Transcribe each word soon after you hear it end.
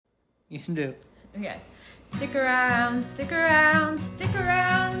You can do. Okay. Stick around for them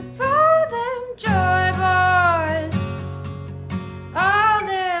joy boys. All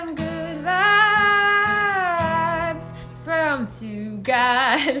them good vibes from two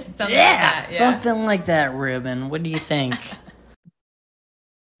guys. Something like that, Ruben. What do you think?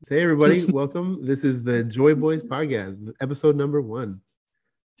 Hey, everybody. Welcome. This is the Joy Boys podcast, episode number 1.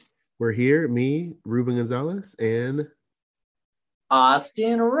 We're here, me, Ruben Gonzalez, and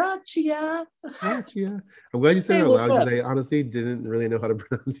Austin Raccia. I'm glad you said it out loud because I honestly didn't really know how to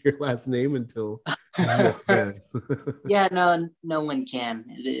pronounce your last name until just then. Yeah, no one can.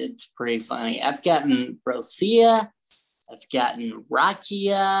 It's pretty funny. I've gotten Rosia. I've gotten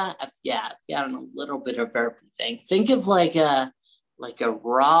Raccia. I've gotten a little bit of everything. Think of like a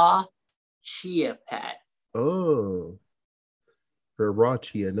raw chia pet. Oh, for a raw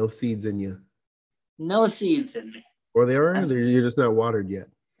chia, no seeds in you. No seeds in me. Or they are? You're just not watered yet.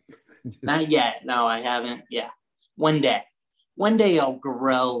 Not yet. No, I haven't. Yeah. One day I'll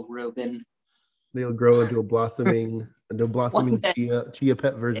grow, Ruben. They'll grow into a blossoming chia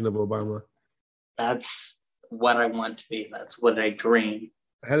pet version of Obama. That's what I want to be. That's what I dream.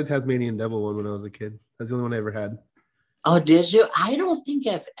 I had a Tasmanian devil one when I was a kid. That's the only one I ever had. Oh, did you? I don't think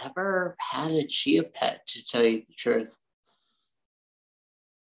I've ever had a chia pet, to tell you the truth.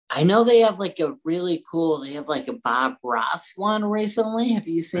 I know they have they have a Bob Ross one recently. Have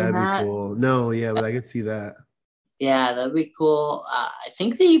you seen that? That'd be cool. No, yeah, but I could see that. Yeah, that'd be cool. I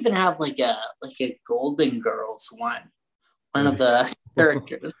think they even have like a Golden Girls one of the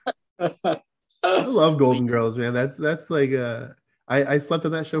characters. I love Golden Girls, man. That's like I slept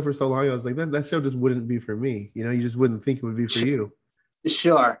on that show for so long. I was like, that show just wouldn't be for me. You know, you just wouldn't think it would be for you.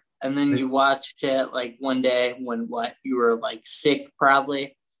 Sure. And then you watched it one day when you were sick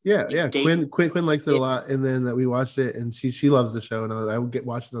probably. Yeah. Quinn likes it a lot, and then we watched it, and she loves the show, and I would get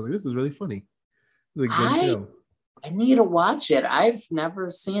watching. I was like, this is really funny. It's a good show. I need to watch it. I've never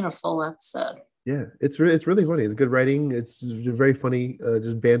seen a full episode. Yeah, it's really funny. It's good writing. It's just very funny.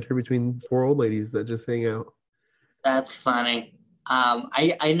 Just banter between 4 old ladies that just hang out. That's funny.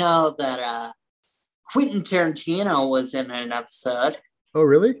 I know that Quentin Tarantino was in an episode. Oh,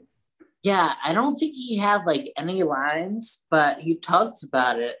 really? Yeah, I don't think he had any lines, but he talks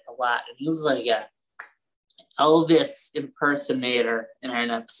about it a lot. And he was like a Elvis impersonator in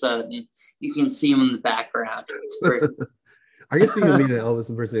an episode, and you can see him in the background. I can see him being an Elvis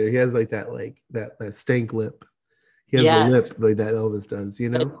impersonator. He has that stank lip. He has the lip like that Elvis does, you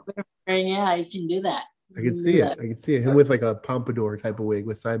know? Yeah, I can do that. I can see it. I can see it. Him with a pompadour type of wig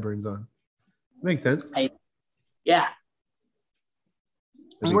with sideburns on. Makes sense. Yeah.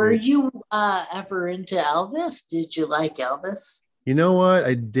 Were you ever into Elvis? Did you like Elvis? You know what?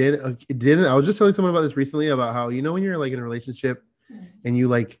 I didn't. I was just telling someone about this recently about how, when you're in a relationship and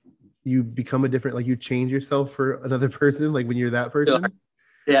you become a different, you change yourself for another person, when you're that person. Sure.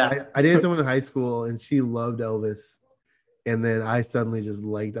 Yeah. I dated someone in high school and she loved Elvis. And then I suddenly just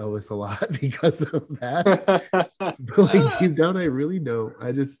liked Elvis a lot because of that. But deep down, I really don't.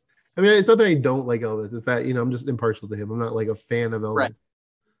 It's not that I don't like Elvis. It's that, I'm just impartial to him. I'm not a fan of Elvis.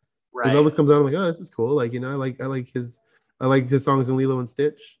 Right. When Elvis comes out, I'm like, oh, this is cool. I like his songs in Lilo and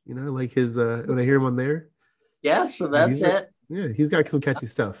Stitch. I like his when I hear him on there. Yeah, so that's it. Yeah, he's got some catchy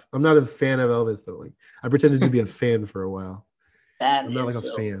stuff. I'm not a fan of Elvis though. I pretended to be a fan for a while. I'm not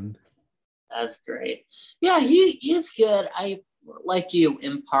a fan. That's great. Yeah, he's good. I like you,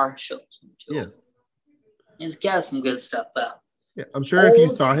 impartial to him. He's got some good stuff though. Yeah, I'm sure if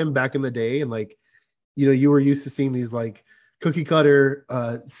you saw him back in the day and you were used to seeing these cookie cutter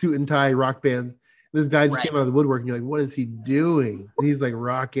suit and tie rock bands. This guy just came out of the woodwork and you're like, what is he doing? And he's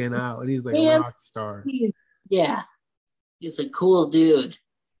rocking out and he's a rock star. He's a cool dude.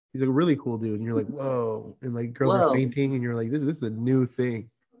 He's a really cool dude. And you're like, whoa. And girls are fainting and you're like, this is a new thing.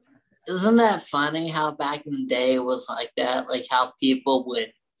 Isn't that funny how back in the day it was like that? How people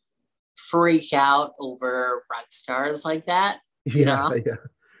would freak out over rock stars like that. Yeah.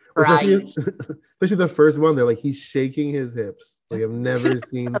 Right. Especially the first one, they're he's shaking his hips. I've never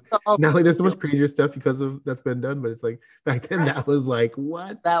seen. Now, there's so much crazier stuff because of that's been done, but it's back then that was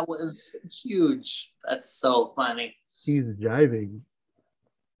what? That was huge. That's so funny. He's jiving.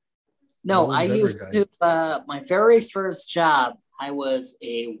 No, I used to. My very first job, I was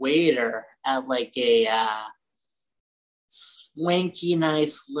a waiter at a swanky,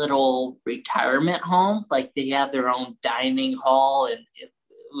 nice little retirement home. They have their own dining hall, and it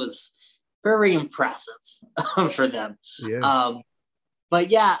was very impressive for them. Yeah.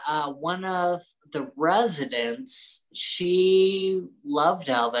 But yeah, one of the residents, she loved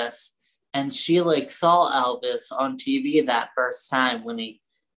Elvis, and she saw Elvis on TV that first time when he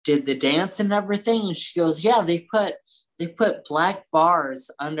did the dance and everything? And she goes, yeah, they put black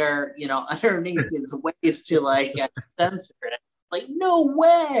bars under, underneath his waist to like censor it. Like, no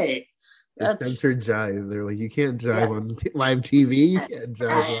way. It's censored jive. They're like, you can't jive on live TV. You can't jive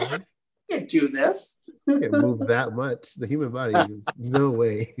live. You can't do this. You can't move that much. The human body is no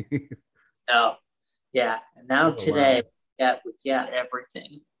way. No. Yeah. And now today, we got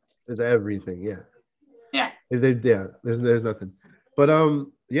everything. There's everything. Yeah. Yeah. There's nothing. But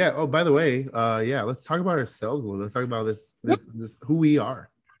yeah. Oh, by the way, let's talk about ourselves a little. Let's talk about this who we are.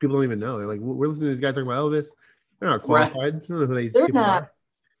 People don't even know. They're like, we're listening to these guys talking about Elvis. They're not qualified. I don't know who these people are.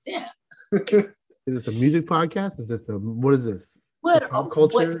 Yeah. Is this a music podcast? Is this what is this? What pop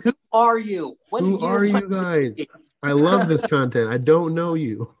culture? Who are you? Who are you guys? I love this content. I don't know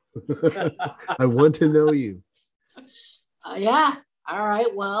you. I want to know you. Yeah. All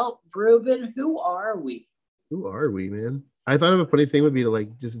right. Well, Ruben, who are we? Who are we, man? I thought of a funny thing would be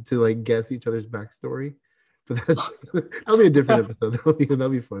to guess each other's backstory, but that'll be a different episode. That'll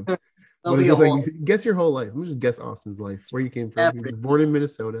be fun. Guess your whole life. We'll just guess Austin's life, where you came from. You were born in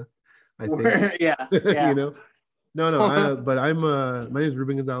Minnesota, I think. Yeah. No. But I'm. My name is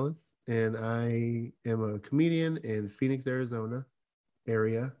Ruben Gonzalez, and I am a comedian in Phoenix, Arizona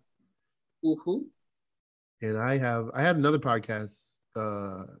area. Mm-hmm. And I had another podcast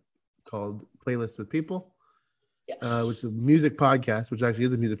called Playlists with People, which is a music podcast, which actually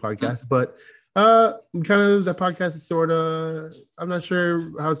is a music podcast, but kind of the podcast is sort of, I'm not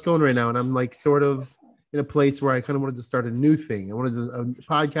sure how it's going right now, and I'm like sort of in a place where I kind of wanted to start a new thing. I wanted a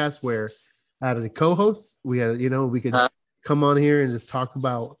podcast where I had a co-host. We had, we could come on here and just talk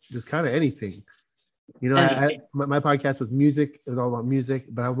about just kind of anything. My podcast was music. It was all about music,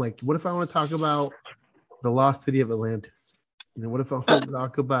 but I'm like, what if I want to talk about the lost city of Atlantis? What if I want to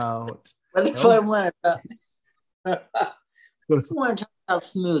talk about? What if I want to talk about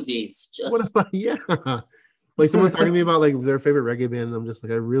smoothies? Like someone's talking to me about like their favorite reggae band, and I'm just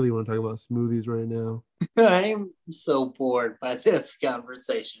like, I really want to talk about smoothies right now. I'm so bored by this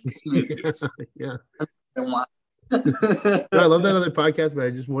conversation. Smoothies. Yeah. I want. I love that other podcast, but I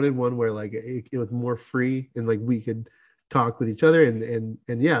just wanted one where like it was more free and like we could talk with each other. And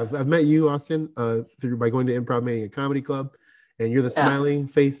yeah, I've met you, Austin, by going to Improv Mania Comedy Club, and you're the smiling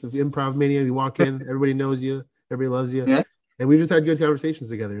face of Improv Mania. You walk in, everybody knows you, everybody loves you, and we just had good conversations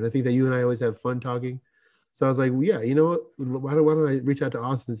together. And I think that you and I always have fun talking. So I was like, well, yeah, you know what? Why don't I reach out to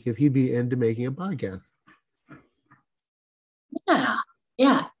Austin and see if he'd be into making a podcast?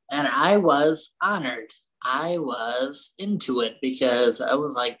 Yeah, and I was honored. I was into it because I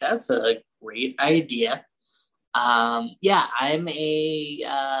was like, that's a great idea. I'm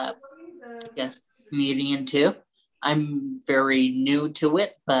a comedian too. I'm very new to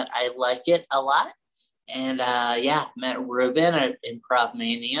it, but I like it a lot. And met Ruben at Improv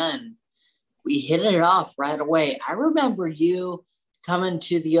Mania, and we hit it off right away. I remember you coming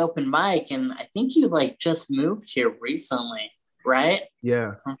to the open mic, and I think you like just moved here recently, right?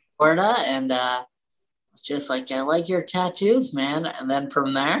 Yeah. From Florida, and it's just like, I like your tattoos, man. And then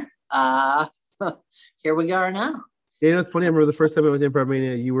from there, here we are now. Yeah, it's funny. I remember the first time I went to Improv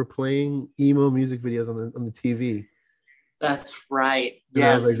Mania, you were playing emo music videos on the TV. That's right.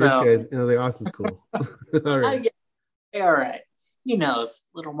 Yeah. I was like, this guy's, like, Austin's cool. All right. All right. He knows.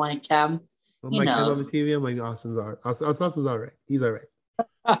 Little Mike Cam. Mike Cam on the TV. I'm like, Austin's all right. He's all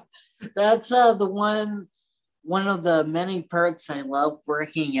right. That's the one of the many perks I love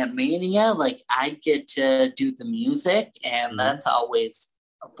working at Mania. Like, I get to do the music, and that's always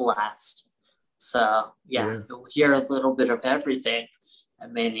a blast. So you'll hear a little bit of everything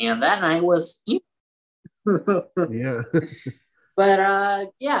at Mania. And that night was yeah.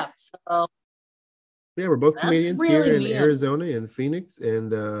 But so we're both comedians here in Arizona and Phoenix,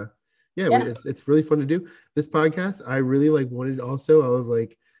 and it's really fun to do this podcast. I really wanted also. I was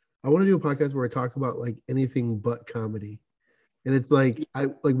like, I want to do a podcast where I talk about like anything but comedy. And it's like,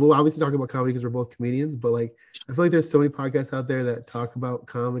 we'll obviously talk about comedy because we're both comedians, but like, I feel like there's so many podcasts out there that talk about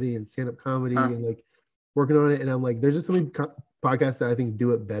comedy and stand-up comedy and like working on it. And I'm like, there's just so many podcasts that I think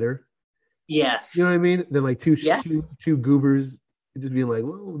do it better. Yes. You know what I mean? Than like two goobers just being like,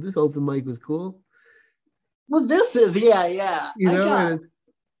 whoa, this open mic was cool. Well, this is, yeah. You know?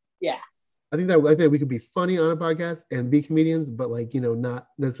 I think that we could be funny on a podcast and be comedians, but like, not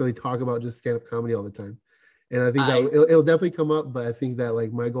necessarily talk about just stand-up comedy all the time. And I think that it'll definitely come up, but I think that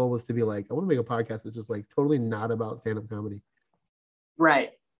like my goal was to be like, I want to make a podcast that's just like totally not about stand-up comedy.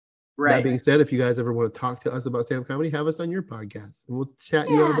 Right. That being said, if you guys ever want to talk to us about stand-up comedy, have us on your podcast and we'll chat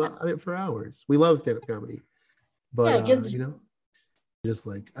you on about it for hours. We love stand-up comedy. But I just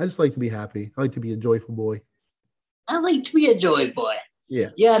like to be happy. I like to be a joyful boy. I like to be a joy boy.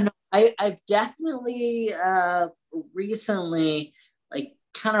 Yeah, no, I've definitely recently like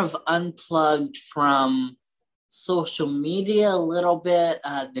kind of unplugged from social media a little bit,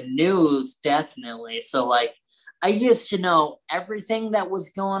 the news definitely. So like I used to know everything that was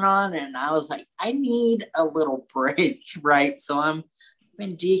going on and I was like, I need a little break, right? So I'm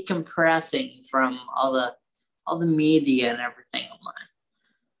been decompressing from all the media and everything online.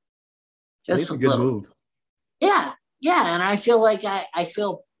 It's Just a a good little. move. Yeah. Yeah. And I feel like I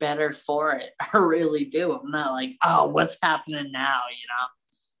feel better for it. I really do. I'm not like, oh, what's happening now?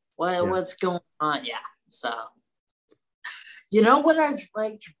 Yeah. What's going on? Yeah. So you know what I've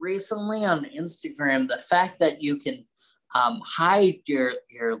liked recently on Instagram? The fact that you can hide your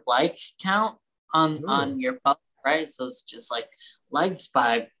like count on your post, right? So it's just like liked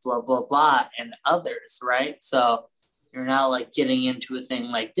by blah blah blah and others, right? So you're not like getting into a thing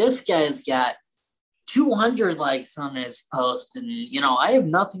like this guy's got 200 likes on his post, and I have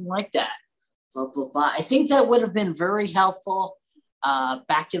nothing like that. Blah blah blah. I think that would have been very helpful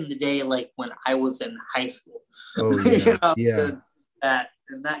back in the day, like when I was in high school. Oh yeah. Yeah. That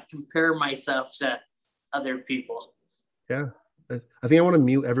and not compare myself to other people. Yeah. I think I want to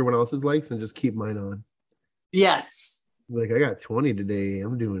mute everyone else's likes and just keep mine on. Yes. Like I got 20 today.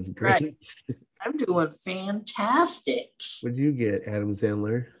 I'm doing great. Right. I'm doing fantastic. What'd you get, Adam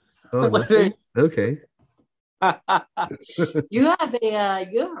Sandler? Oh, nothing? Okay. You have a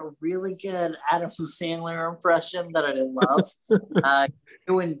really good Adam Sandler impression that I love.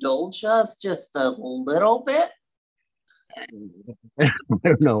 You indulge us just a little bit. I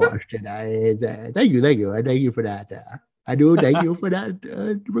don't know, Austin. Thank you. I thank you for that. I do thank you for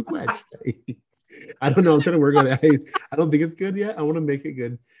that request. I don't know. I'm trying to work on it. I don't think it's good yet. I want to make it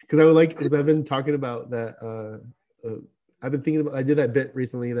good because I've been talking about that. I've been thinking about. I did that bit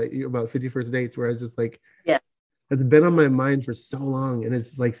recently about 50 First Dates where I was just like, yeah, it's been on my mind for so long, and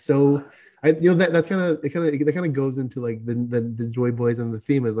it's like so. That kind of goes into like the Joy Boys, and the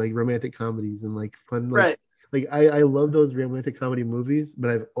theme is like romantic comedies and like fun, like, right. Like I love those romantic comedy movies, but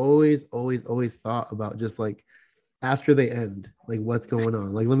I've always thought about just like after they end, like what's going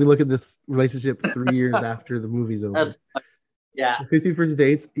on. Like let me look at this relationship 3 years after the movie's over. Yeah. 50 First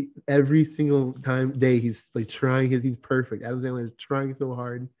Dates, every single day he's like trying he's perfect. Adam Sandler is trying so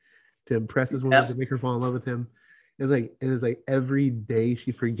hard to impress this woman, to make her fall in love with him. It's like every day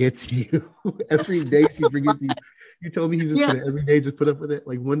she forgets you. Every day she forgets you. You told me he's just gonna every day just put up with it.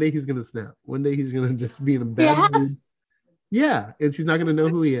 Like one day he's gonna snap. One day he's gonna just be in a bad mood. Yeah, and she's not gonna know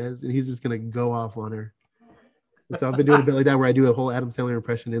who he is, and he's just gonna go off on her. And so I've been doing a bit like that where I do a whole Adam Sandler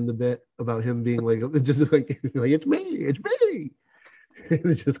impression in the bit about him being like just like it's me. And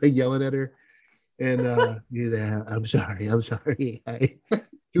it's just like yelling at her. And I'm sorry.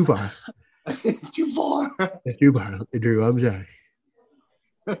 Too far. Too far. Too far, Drew. I'm sorry.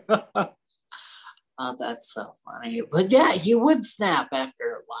 Oh, that's so funny. But yeah, you would snap after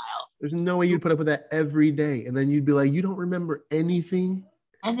a while. There's no way you'd put up with that every day. And then you'd be like, you don't remember anything?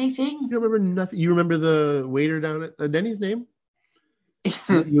 Anything? You don't remember nothing? You remember the waiter down at Denny's name?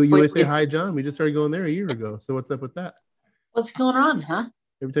 You always say, hi, John. We just started going there a year ago. So what's up with that? What's going on, huh?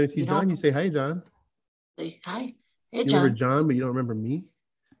 Every time you see John, you say, hi, John. Say hi. Hey, you John. Remember John, but you don't remember me?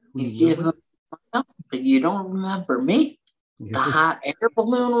 But you don't remember me? The hot air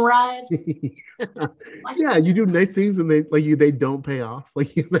balloon ride? Yeah, you do nice things and they don't pay off.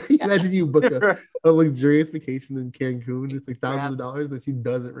 Like imagine you book a luxurious vacation in Cancun, it's like thousands of dollars, and she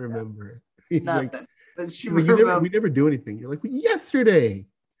doesn't remember it. Nothing. We never do anything. You're like, yesterday.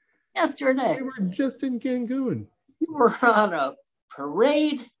 We were just in Cancun. We were on a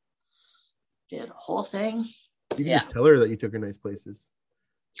parade. Did a whole thing. You can just tell her that you took her nice places.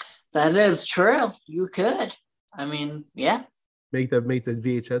 That is true. You could. I mean, yeah. Make the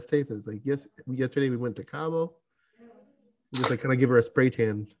VHS tape. It's like, yes, yesterday we went to Cabo. Just like kind of give her a spray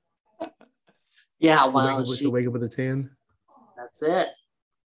tan. Yeah, well, she'll wake up with a tan. That's it.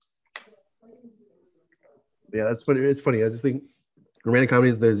 Yeah, that's funny. It's funny. I just think romantic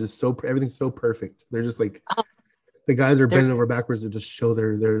comedies, they're just everything's so perfect. They're just like the guys are bending over backwards to just show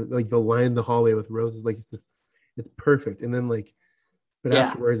they're like they'll line the hallway with roses. Like it's perfect. And then like, but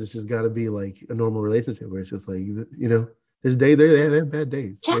afterwards it's just got to be like a normal relationship where it's just like, there's days they have bad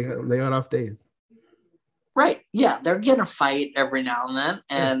days. Yeah. They got off days. Right. Yeah, they're gonna fight every now and then,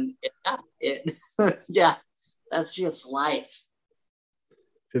 and that's just life.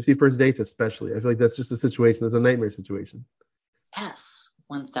 50 First Dates, especially. I feel like that's just a situation. It's a nightmare situation. Yes,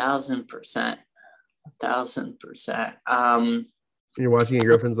 1,000%. 1,000%. You're watching your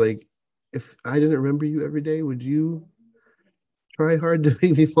girlfriend's like, if I didn't remember you every day, would you try hard to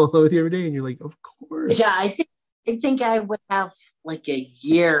make me fall in love with you every day? And you're like, of course. Yeah, I think I think I would have like a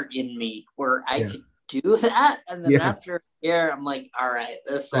year in me where I Yeah. could do that, and then Yeah. after a year, I'm like, all right,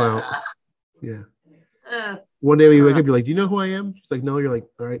 this. Well, yeah. Uh, One day when you wake uh, up, you're like, "Do you know who I am?" She's like, "No." You're like,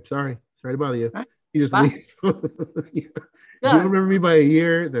 "All right, sorry to bother you." right, You just bye. leave. If you don't Done. remember me by a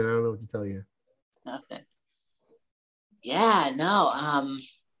year, then I don't know what to tell you. Nothing. Yeah, no.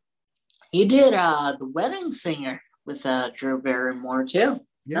 He did The Wedding Singer with Drew Barrymore too.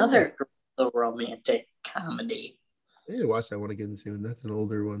 Yeah, Another romantic comedy. I need to watch that one again soon. That's an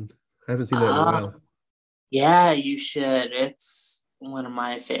older one. I haven't seen that in a Uh, while. yeah, you should. It's one of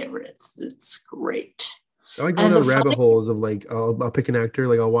my favorites. It's great. I like going And down the rabbit funny, holes of like I'll pick an actor,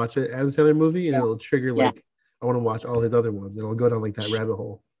 like I'll watch it Adam Sandler movie, and yeah, it'll trigger yeah, like I want to watch all his other ones, and I'll go down like that rabbit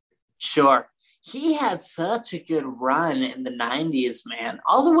hole. sure. He had such a good run in the 90s, man,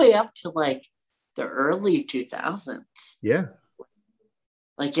 all the way up to like the early 2000s. Yeah,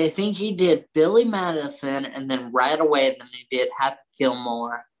 Like, I think he did Billy Madison, and then right away, then he did Happy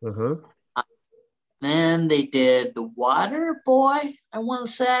Gilmore. uh-huh. Then they did The Water Boy, I want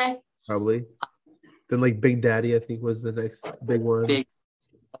to say. Probably. Then like Big Daddy, I think was the next big one.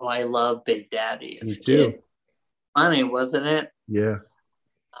 Oh, I love Big Daddy as Me a too. kid. Funny, wasn't it? Yeah.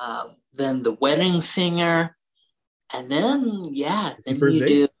 Then The Wedding Singer. And then, yeah, then First you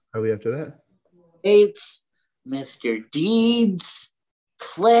Dates? do Probably after that. Dates, Mr. Deeds,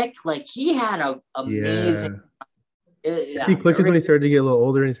 Click. Like, he had a amazing. I think Click is when he started to get a little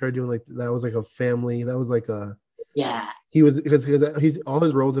older and he started doing like that was like a family. That was like a Yeah. he was because he's all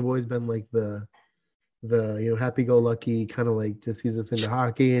his roles have always been like the happy go lucky kind of like just he's just into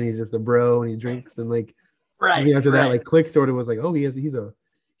hockey and he's just a bro and he drinks and like Right. after that right. like Click sort of was like he's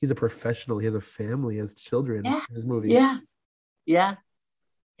a professional, he has a family, he has children Yeah. in his movie. Yeah.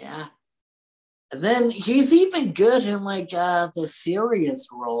 And then he's even good in like the serious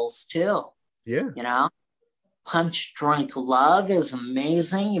roles too. Yeah. You know, Punch Drunk Love is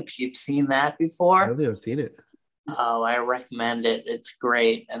amazing if you've seen that before. I don't think I've seen it. Oh, I recommend it. It's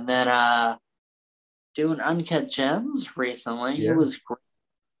great. And then doing Uncut Gems recently. Yeah. It was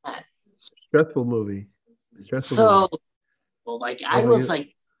great. Stressful movie. So like I was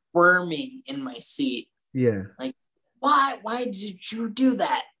like squirming in my seat. Yeah. Like, why did you do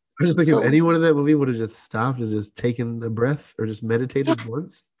that? I just think So- if anyone in that movie would have just stopped and just taken a breath or just meditated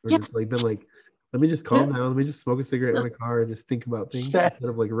once or just like been like, let me just calm down, let me just smoke a cigarette in my car and just think about things instead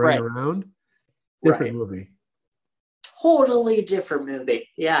of like running around. Different movie. Totally different movie.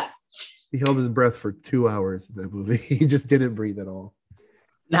 Yeah. He held his breath for 2 hours in that movie. He just didn't breathe at all.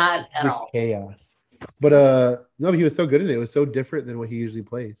 Not at Just all. chaos. But no, but he was so good in it. It was so different than what he usually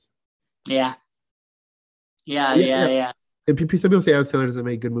plays. Yeah. And some people say Adam Sandler doesn't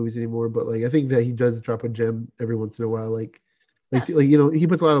make good movies anymore, but like I think that he does drop a gem every once in a while. Like you know, he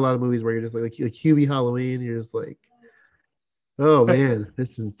puts a lot of movies where you're just like Hubie Halloween. You're just like, oh man,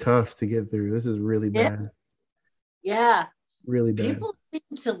 this is tough to get through. This is really bad. Yeah. Really bad. People seem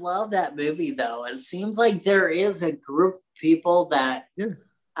to love that movie though. It seems like there is a group of people that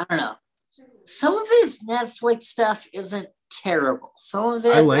I don't know. Some of his Netflix stuff isn't terrible. Some of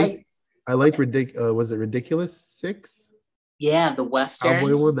it I liked was it Ridiculous 6? Yeah, the Western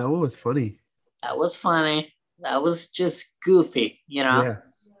Cowboy one. That one was funny. That was funny. That was just goofy, you know. Yeah.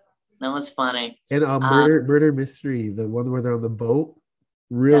 That was funny. And Murder Mystery, the one where they're on the boat,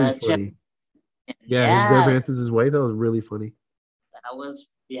 really funny. Deborah Hanson's wife. That was really funny. That was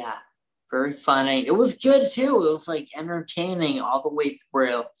very funny. It was good too. It was like entertaining all the way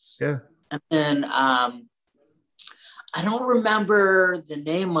through. Yeah. And then I don't remember the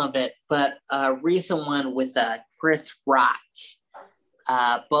name of it, but a recent one with Chris Rock.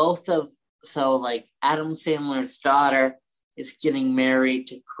 Like Adam Sandler's daughter is getting married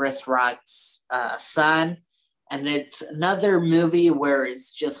to Chris Rock's son. And it's another movie where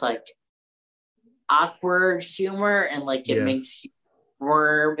it's just like awkward humor and like it makes you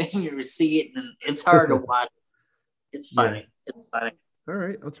squirm in your seat and it's hard to watch. It's funny. It's funny. All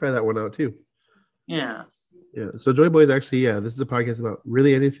right. I'll try that one out too. Yeah. Yeah. So Joy Boys actually, this is a podcast about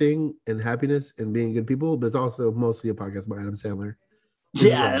really anything and happiness and being good people, but it's also mostly a podcast about Adam Sandler.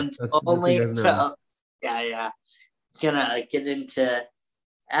 It's only gonna get into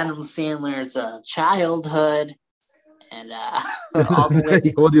Adam Sandler's childhood and all the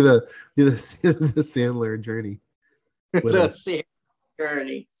way. We'll do the Sandler journey. The Sandler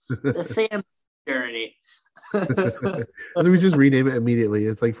journey. The Sandler journey. So we just rename it immediately.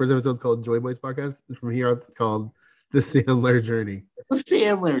 It's like first episode's called Joy Boys Podcast. From here on, it's called the Sandler Journey. The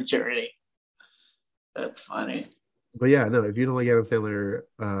Sandler journey. That's funny. But yeah, no, if you don't like Adam Sandler,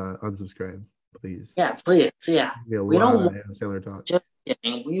 unsubscribe, please. Yeah, please. Yeah. We don't want Adam Sandler talk. Just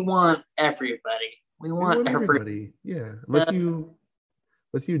kidding. We want everybody. We We want want everybody. Yeah. Unless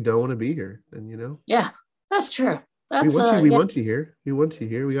you don't want to be here, then Yeah, that's true. we That's want you. We yeah, want you here. We want you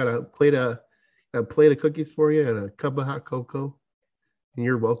here. We got a plate of cookies for you and a cup of hot cocoa. And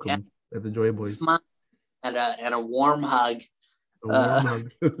you're yeah. welcome at the Joy Boys. Smile and a warm hug. A warm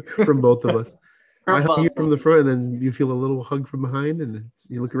hug from both of us. For I hug you both from of the front, and then you feel a little hug from behind, and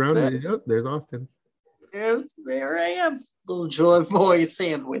you look around, us. and there's Austin. There I am. Little Joy Boy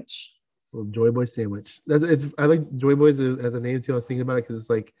sandwich. Little Joy Boy sandwich. I like Joy Boys as a name too. I was thinking about it because it's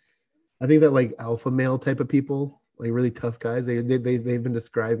like I think that like alpha male type of people, like really tough guys, they've been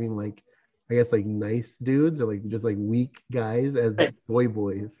describing like I guess like nice dudes or like just like weak guys as Joy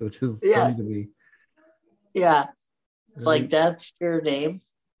Boys, which is funny to me. Yeah. It's like that's your name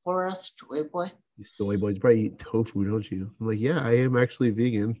for us, Joy Boy. You Joy Boys probably eat tofu, don't you? I'm like, yeah, I am actually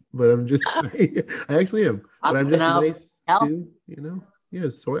vegan, but I'm just I actually am. But I'm just nice too, Yeah,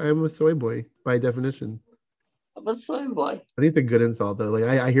 I'm a soy boy by definition. I'm a soy boy. I think it's a good insult though. Like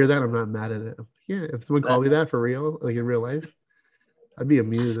I hear that, I'm not mad at it. Yeah, if someone called me that for real, like in real life, I'd be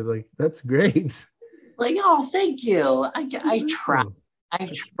amused. I'm like, that's great. Like, oh, thank you. I try. I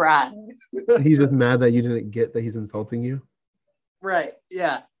try. He's just mad that you didn't get that he's insulting you. Right.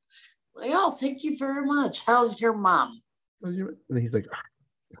 Yeah. Like, oh, thank you very much. How's your mom? And he's like, oh,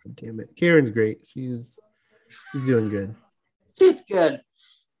 God damn it. Karen's great. She's doing good. She's good.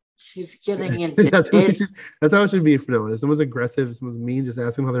 She's getting into that's how it should be for no one. If someone's aggressive, if someone's mean, just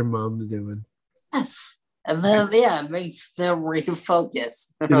ask them how their mom's doing. Yes. And then it makes them refocus.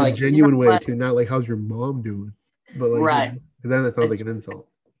 In a genuine way too, not like how's your mom doing? But like right. Then that sounds like an insult.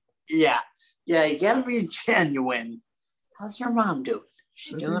 Yeah. Yeah, you gotta be genuine. How's your mom doing?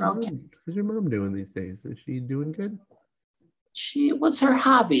 She doing okay? How's your mom doing these days? Is she doing good? What's her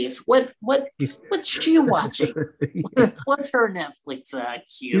hobbies? What's she watching? What's her Netflix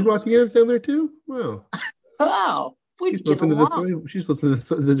queue? She's watching Adam Sandler too? Wow. Oh, she's listening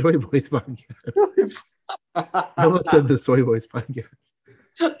to the Joy Boys podcast. I almost said the Soy Boys podcast.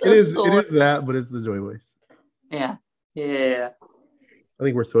 It is that, but it's the Joy Boys. Yeah. Yeah. I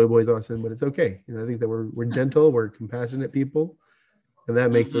think we're soy boys, Austin, but it's okay. I think that we're gentle, we're compassionate people, and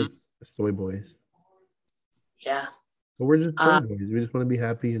that makes us soy boys. Yeah. But we're just soy boys. We just want to be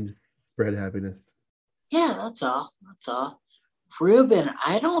happy and spread happiness. Yeah, that's all. That's all. Ruben,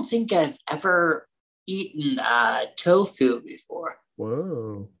 I don't think I've ever eaten tofu before.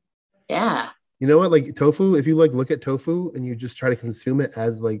 Whoa. Yeah. You know what? Like tofu, if you like look at tofu and you just try to consume it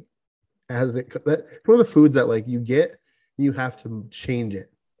that's one of the foods that like you get, you have to change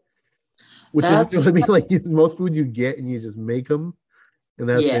it. Which is what I mean. Like most foods you get and you just make them, and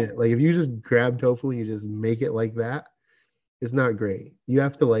that's it. Like if you just grab tofu and you just make it like that, it's not great. You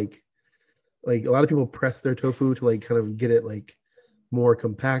have to like a lot of people press their tofu to like kind of get it like more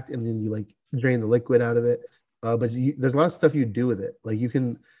compact, and then you like drain the liquid out of it. But there's a lot of stuff you do with it. Like you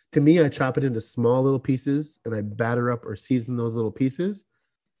can, to me, I chop it into small little pieces and I batter up or season those little pieces,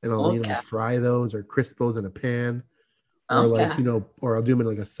 and I'll fry those or crisp those in a pan. Or like or I'll do them in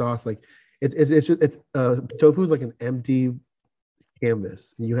like a sauce. Like it's tofu is like an empty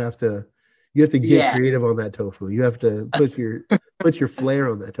canvas. You have to get creative on that tofu. You have to put your flair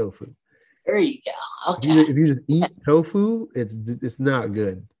on that tofu. There you go. Okay. If you just eat tofu, it's not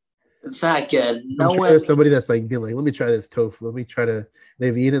good. It's not good. There's somebody that's like being like, let me try this tofu. Let me try to.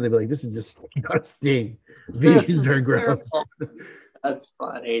 They've eaten it. They'd be like, this is just disgusting. Vegans are gross. That's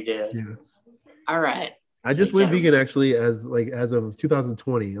funny, dude. Yeah. All right. I just went vegan actually as of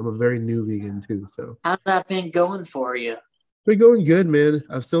 2020. I'm a very new vegan too. So how's that been going for you? It's been going good, man.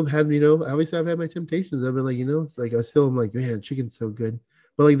 I've still had, obviously I've had my temptations. I've been like, it's like I'm like, man, chicken's so good.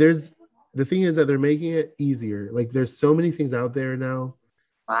 But like the thing is that they're making it easier. Like there's so many things out there now.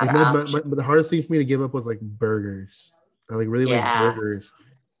 Like the hardest thing for me to give up was like burgers. I like really like burgers.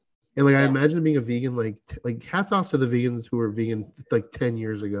 And like I imagine being a vegan, like hats off to the vegans who were vegan like 10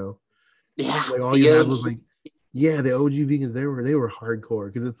 years ago. Yeah, like all you had was like, the OG vegans. They were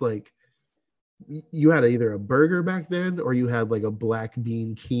hardcore because it's like you had either a burger back then or you had like a black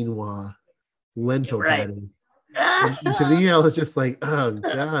bean quinoa lentil patty. And to me, I was just like, oh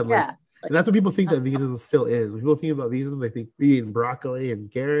god, like, and that's what people think that veganism still is. When people think about veganism, they think we're eating broccoli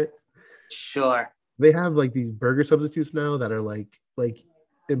and carrots. Sure. They have like these burger substitutes now that are like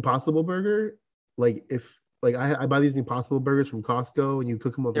Impossible Burger. Like if like I buy these Impossible Burgers from Costco and you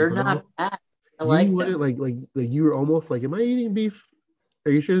cook them up. They're not bad. I like them. Like you were almost like, am I eating beef?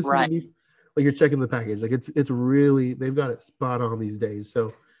 Are you sure this is beef? Like you're checking the package. Like it's really, they've got it spot on these days.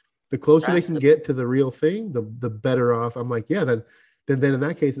 So the closer they can get to the real thing, the better off. I'm like, yeah, then in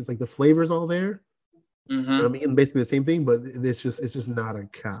that case, it's like the flavor's all there. Mm-hmm. I'm eating basically the same thing, but it's just not a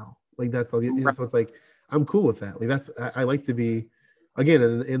cow. Like that's all. So it's like I'm cool with that. Like I like to be, again,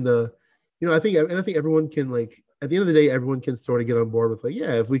 in the, I think everyone can, like, at the end of the day, everyone can sort of get on board with, like,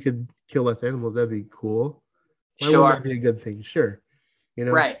 yeah, if we could kill less animals, that'd be cool. Why wouldn't that be a good thing? Sure.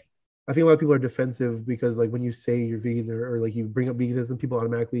 Right. I think a lot of people are defensive because, like, when you say you're vegan or like you bring up veganism, people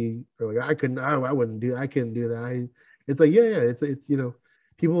automatically are like, I wouldn't do that. I couldn't do that. It's like, yeah, it's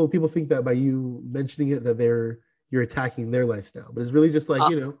people think that by you mentioning it that you're attacking their lifestyle, but it's really just like,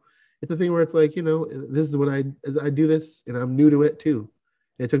 it's a thing where it's like, this is what I do this and I'm new to it too.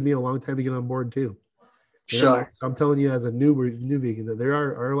 It took me a long time to get on board too. Sure. So I'm telling you, as a new vegan, that there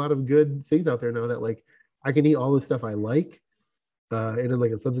are a lot of good things out there now that, like, I can eat all the stuff I like, and in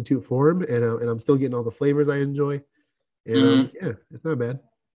like a substitute form, and I'm still getting all the flavors I enjoy. And yeah, it's not bad.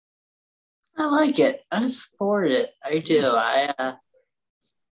 I like it. I support it. I do. I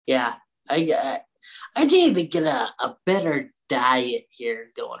need to get a better diet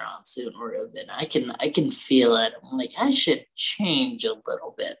here going on soon, Ruben. I can feel it. I'm like, I should change a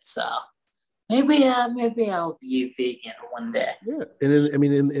little bit. So maybe I'll be vegan one day. Yeah, and then, I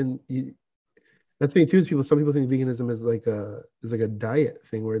mean, that's the thing too. Is some people think veganism is like a diet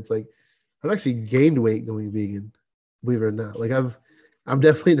thing where it's like, I've actually gained weight going vegan, believe it or not. Like I'm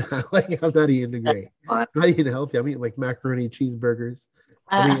definitely not, like, I'm not eating great. I'm not eating healthy. I'm eating like macaroni cheeseburgers.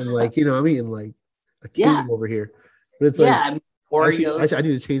 I'm eating like, I'm eating like a king over here. But it's like, Oreos. I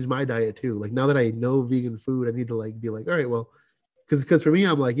need to change my diet too. Like, now that I know vegan food, I need to, like, be like, all right, well, because for me,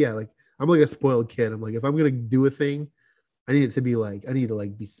 I'm like, yeah, like, I'm like a spoiled kid. I'm like, if I'm gonna do a thing, I need it to be like, I need to,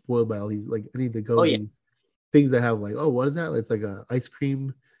 like, be spoiled by all these, like, I need to go these things that have, like, oh, what is that? It's like a ice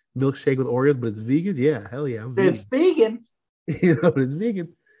cream milkshake with Oreos, but it's vegan. Yeah, hell yeah, I'm vegan. It's vegan. But it's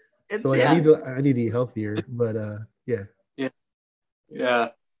vegan. So, like, I need to eat healthier. But yeah.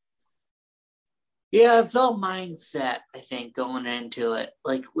 Yeah, it's all mindset, I think, going into it.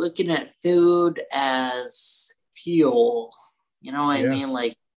 Like, looking at food as fuel. You know what I mean?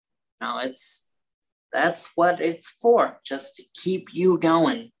 Like, that's what it's for, just to keep you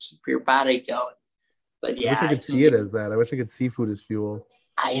going, keep your body going. But yeah, I wish I could see it as that. I wish I could see food as fuel.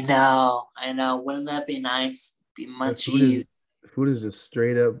 I know. Wouldn't that be nice? Be much easier. Food is just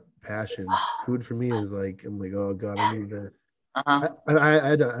straight up passion. Food for me is like, I'm like, oh God, I need to.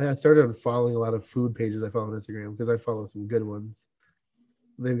 I started on following a lot of food pages I follow on Instagram because I follow some good ones.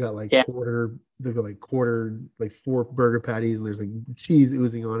 They've got like quarter, like 4 burger patties, and there's like cheese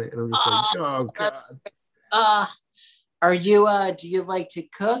oozing on it, and I'm just like, oh God. Are you do you like to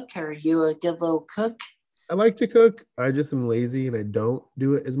cook? Are you a good little cook? I like to cook. I just am lazy and I don't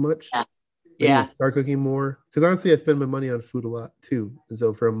do it as much. Yeah. Start cooking more because honestly, I spend my money on food a lot too. And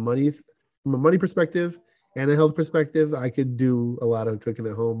so from a money perspective and a health perspective, I could do a lot of cooking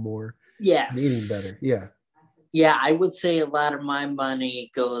at home more. Yes. And eating better. Yeah. Yeah, I would say a lot of my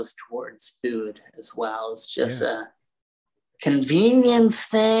money goes towards food as well. It's just a convenience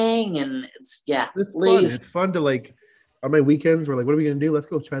thing, and it's fun. It's fun to, like, on my weekends, we're like, what are we gonna do? Let's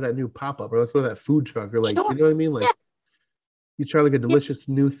go try that new pop-up, or let's go to that food truck, or like, you know what I mean? Like, you try like a delicious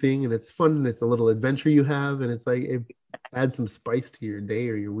new thing, and it's fun, and it's a little adventure you have, and it's like it adds some spice to your day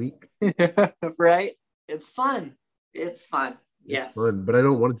or your week. Right? It's fun. Yes. It's fun, but I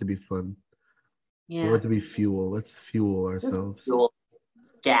don't want it to be fun. Yeah. I want it to be fuel. Let's fuel ourselves. Fuel.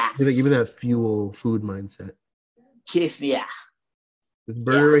 Gas. Give me that fuel food mindset. Yeah. This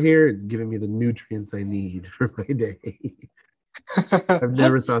burger right here is giving me the nutrients I need for my day. I've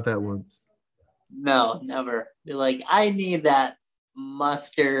never thought that once. No, never. You're like, I need that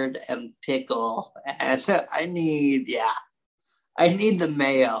mustard and pickle, and I need the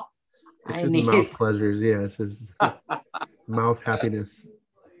mayo. It's just mouth pleasures. Yeah, it's just mouth happiness.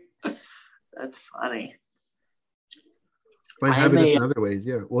 That's funny. Find happiness in other ways.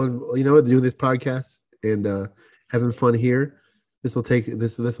 Yeah. Well, you know what? Doing this podcast and having fun here. This will be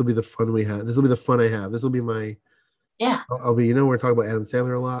the fun we have. This will be the fun I have. This will be my. Yeah. I'll be. We're talking about Adam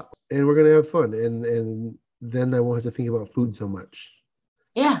Sandler a lot, and we're gonna have fun, and then I won't have to think about food so much.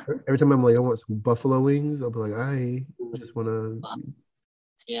 Yeah. Every time I'm like, I want some buffalo wings, I'll be like, I just want to.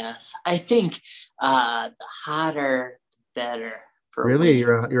 Yes, I think the hotter, the better. Really,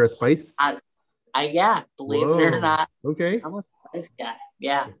 you're a spice? Believe it or not. Okay. I'm a spice guy.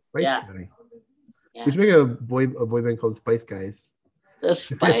 Yeah. Spice guy. We should make a boy band called Spice Guys. The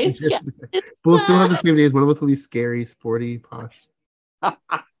Spice Guys. We'll still have the same names. One of us will be scary, sporty, posh. We'll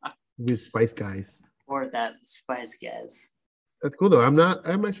be Spice Guys. Or that Spice Guys. That's cool though. I'm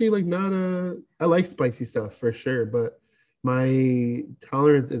actually like not I like spicy stuff for sure, but my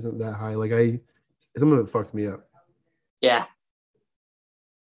tolerance isn't that high. Like some of it fucks me up. Yeah.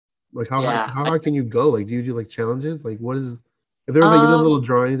 Like how hard can you go? Like do you do like challenges? Like what is If there was like those Um, little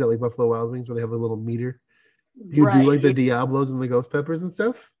drawings at like Buffalo Wild Wings where they have the little meter. Do you do right. like the Diablos and the ghost peppers and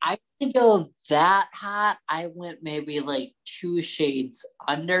stuff? I didn't go that hot. I went maybe like 2 shades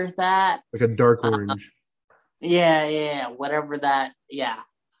under that. Like a dark Uh, orange. yeah, whatever that. Yeah.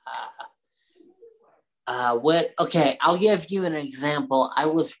 Uh, what? Okay, I'll give you an example. I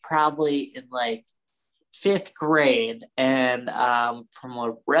was probably in like fifth grade, and from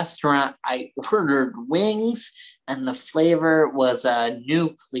a restaurant, I ordered wings, and the flavor was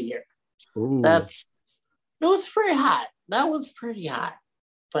nuclear. Ooh. That's It was pretty hot. That was pretty hot.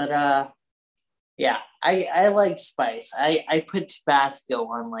 But yeah, I like spice. I put Tabasco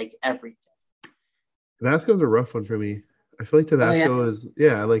on like everything. Tabasco's a rough one for me. I feel like Oh yeah, Tabasco is,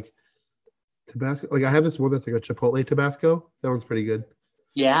 yeah, like Tabasco. Like I have this one that's like a Chipotle Tabasco. That one's pretty good.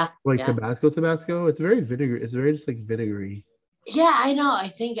 yeah, Like yeah, Tabasco. It's very vinegar. It's very just like vinegary. yeah. I know. I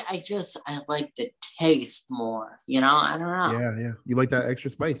think I like the taste more. I don't know. Yeah, yeah. You like that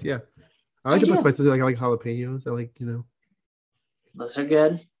extra spice? Yeah. I like I to put do. spices. Like I like jalapenos. I like, Those are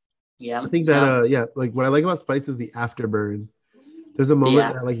good. Yeah, I think that yeah, yeah, like what I like about spice is the afterburn. There's a moment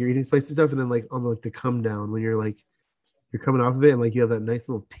yeah, that like you're eating spicy stuff, and then like on like the come down when you're coming off of it, and like you have that nice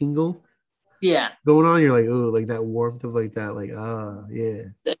little tingle yeah. going on. You're like, oh, like that warmth of like that, like yeah.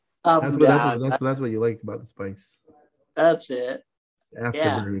 That's what that's what Down. that's what you like about the spice. That's it. Yeah,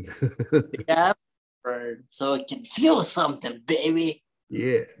 Afterburn. yeah. Bird, so it can feel something, baby.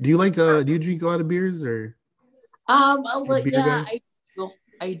 Yeah. Do you drink a lot of beers or you a beer Yeah, guy?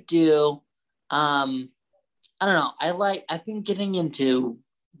 I do. I don't know. I've been getting into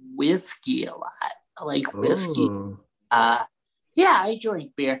whiskey a lot. I like whiskey. Oh, Uh, yeah, I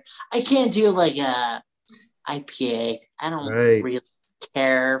drink beer. I can't do like a IPA. I don't right. really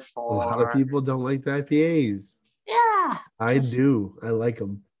care A lot of for. people don't like the IPAs. Yeah, I just do. I like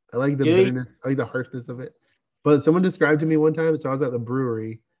them. I like the do you? bitterness. I like the harshness of it. But someone described to me one time. So I was at the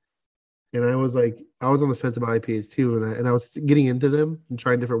brewery, and I was like, I was on the fence about IPAs too, and I was getting into them and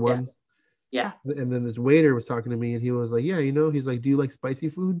trying different Yeah, ones. yeah. And then this waiter was talking to me, and he was like, "Yeah, he's like, do you like spicy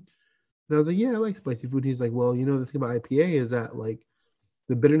food?" And I was like, "Yeah, I like spicy food." He's like, "Well, the thing about IPA is that like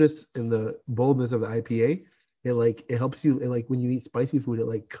the bitterness and the boldness of the IPA, it helps you. And like when you eat spicy food, it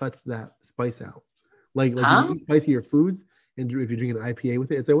like cuts that spice out. Like when you Huh? eat spicier foods, and if you're drinking an IPA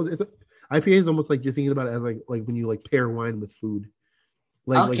with it, IPA is almost like you're thinking about it as like when you like pair wine with food.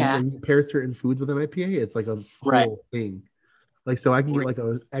 Like Okay. when you pair certain foods with an IPA, it's like a Right. whole thing. Like so, I can get like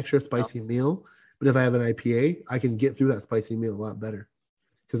an extra spicy meal, but if I have an IPA, I can get through that spicy meal a lot better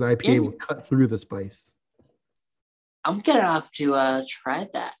because IPA will And cut through the spice. I'm gonna have to try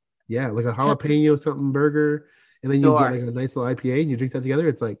that. Yeah, like a jalapeno something burger, and then you get Sure. like a nice little IPA and you drink that together.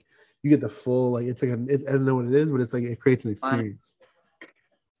 It's like you get the full like I don't know what it is, but it's like it creates an Fun. experience.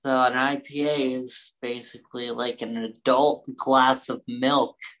 So an IPA is basically like an adult glass of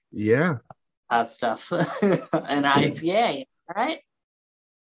milk. Yeah, That stuff. An IPA, right?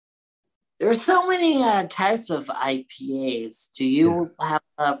 There's so many types of IPAs. Do yeah. you have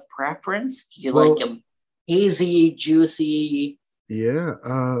a preference? Do you like Well, them hazy, juicy? yeah.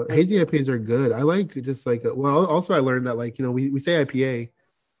 Hazy IPAs are good. I like just like well. Also, I learned that like we say IPA,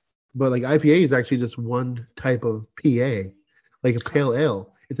 but like IPA is actually just one type of PA, like a pale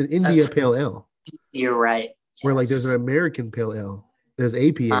ale. It's an India That's pale ale. You're right. Where like there's an Yes. American pale ale. There's Uh,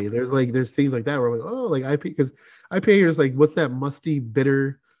 APA. There's things like that where like oh like IPA because IPA is like what's that musty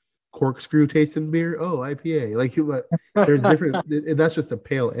bitter corkscrew tasting beer? Oh IPA like but there's different. That's just a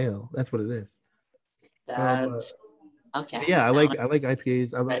pale ale. That's what it is. But that's okay. yeah, I like I like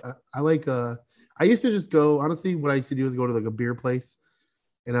IPAs. it. I like I used to just go honestly. What I used to do is go to like a beer place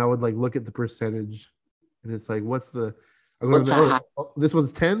and I would like look at the percentage and it's like what's the I go to What's the a high? this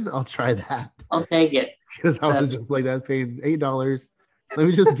one's 10. I'll try that. I'll take it. Because I was That's just like that paying $8. Let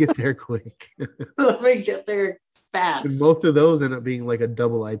me just get there quick. Let me get there And fast. most of those end up being like a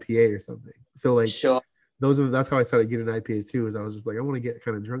double IPA or something. So like Sure, that's how I started getting IPAs too. Is I was just like I want to get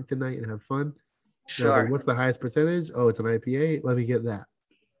kind of drunk tonight and have fun. And I was like, sure. what's the highest percentage? Oh, it's an IPA. Let me get that.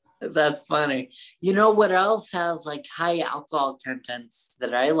 That's funny. You know what else has like high alcohol contents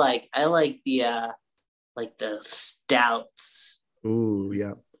that I like? I like the stouts. Ooh,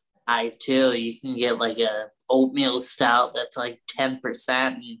 yeah, I too. You can get like a oatmeal stout that's like 10%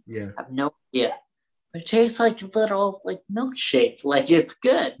 and yeah, I have no idea. But it tastes like a little like milkshake. Like it's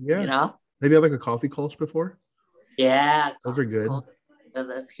good, yeah. Maybe I like a coffee Kolsch before. Yeah, Those are good.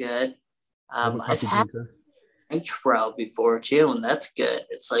 that's good. I'm a I've coffee had drinker. nitro before too, and that's good.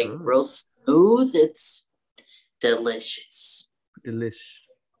 It's like Oh, real smooth. It's delicious. delish.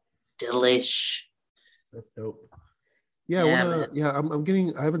 Delish. That's dope. Yeah, I Yeah, man. wanna. Yeah, I'm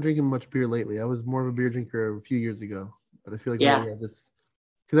getting. I haven't drinking much beer lately. I was more of a beer drinker a few years ago, but I feel like Yeah. lately I just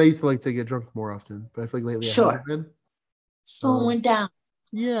because I used to like to get drunk more often, but I feel like lately I Sure. haven't been. Slowing down.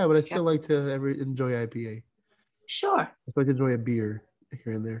 Yeah, but I still like to enjoy IPA. Sure. I like to enjoy a beer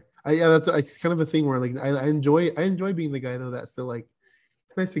here and there. That's it's kind of a thing where like I enjoy being the guy though that still like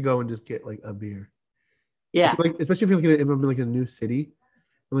it's nice to go and just get like a beer. Yeah. Like especially if I'm in like a new city,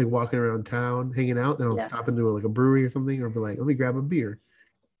 I'm like walking around town, hanging out, then I'll stop into like a brewery or something, or be like, let me grab a beer.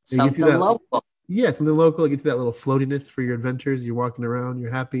 Something local. Yeah, something local. It gets you that little floatiness for your adventures. You're walking around,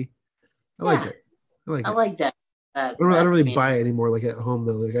 you're happy. I like it. I like that. I don't really buy it anymore like at home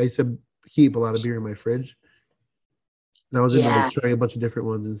though. Like I used to keep a lot of beer in my fridge. And I was into like trying a bunch of different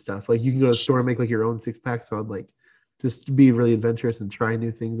ones and stuff. Like you can go to the store and make like your own 6-pack. So I'd like just be really adventurous and try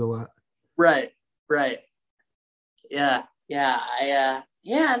new things a lot. Right. Yeah. I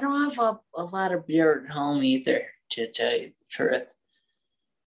don't have a lot of beer at home either, to tell you the truth.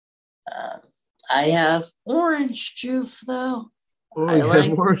 I have orange juice though. Oh, I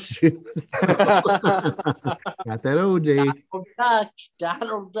like orange juice. Got that OJ.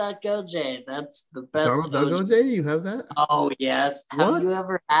 Donald Duck OJ. That's the best. Donald Duck OJ? You have that? Oh yes. What? Have you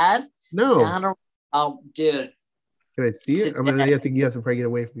ever had? No. Oh, dude. Can I see it? I mean, you have to probably get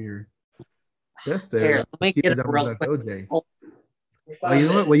away from your desk there. Here, let me get the it real Duck quick. OJ. Well, you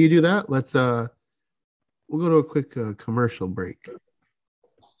know what? While you do that, let's we'll go to a quick commercial break.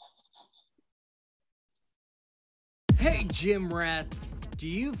 Hey, gym rats! Do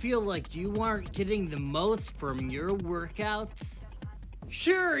you feel like you aren't getting the most from your workouts?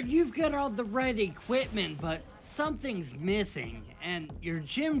 Sure, you've got all the right equipment, but something's missing, and your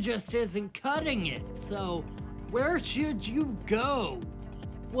gym just isn't cutting it, so where should you go?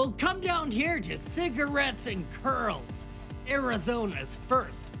 Well, come down here to Cigarettes and Curls, Arizona's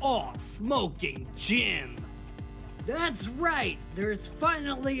first all-smoking gym. That's right, there's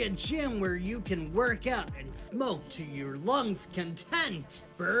finally a gym where you can work out and smoke to your lungs' content.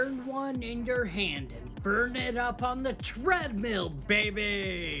 Burn one in your hand and burn it up on the treadmill,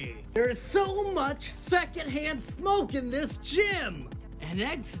 baby! There's so much secondhand smoke in this gym! An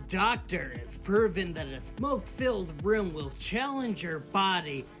ex-doctor has proven that a smoke-filled room will challenge your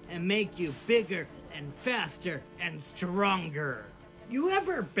body and make you bigger and faster and stronger. You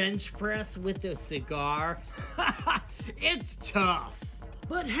ever bench press with a cigar? It's tough.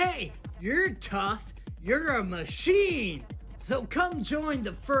 But hey, you're tough. You're a machine. So come join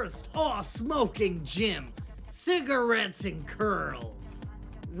the first all-smoking gym, Cigarettes and Curls.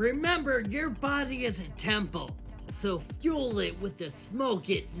 Remember, your body is a temple, so fuel it with the smoke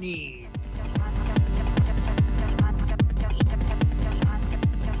it needs.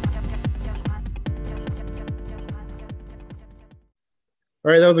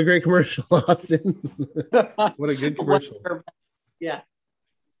 All right, that was a great commercial, Austin. What a good commercial. Yeah.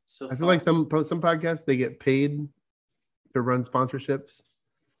 So I feel like some podcasts, they get paid to run sponsorships,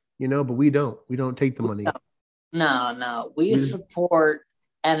 but we don't. We don't take the money. No. We support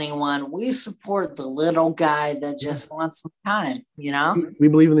anyone. We support the little guy that just wants some time, We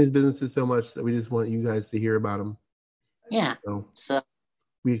believe in these businesses so much that we just want you guys to hear about them. Yeah. So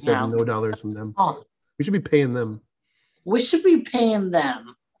we accept no dollars from them. Oh, We should be paying them. we should be paying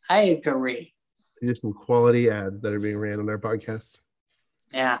them. I agree. Just some quality ads that are being ran on our podcast.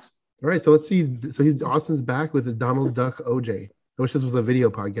 Yeah. All right, so let's see. So Austin's back with the Donald Duck OJ. I wish this was a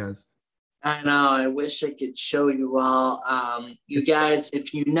video podcast. I know. I wish I could show you all. You guys,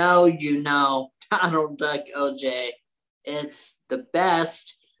 if you know, Donald Duck OJ. It's the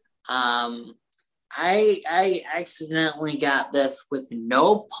best. I accidentally got this with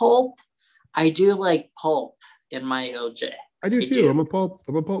no pulp. I do like pulp in my OJ. I do too. I'm a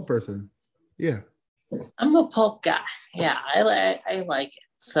pulp person. Yeah. I'm a pulp guy. Yeah, I like it.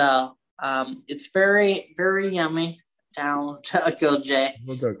 So it's very, very yummy. Donald Duck OJ.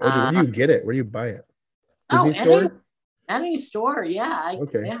 Where do you get it? Where do you buy it? Any store. Yeah.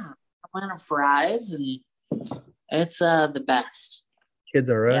 Okay. Yeah. I went to Fry's and it's the best. Kids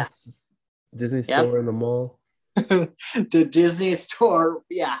R Us. Disney store in the mall. The Disney store.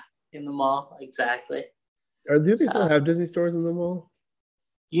 Yeah. In the mall. Exactly. Do they still have Disney stores in the mall?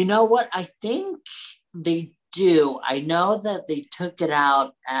 You know what? I think they do. I know that they took it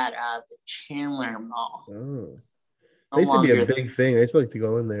out at the Chandler Mall. Oh. That used to be a big thing. I used to like to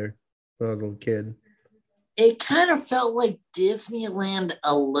go in there when I was a little kid. It kind of felt like Disneyland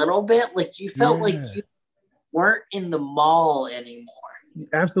a little bit. Like you felt like you weren't in the mall anymore.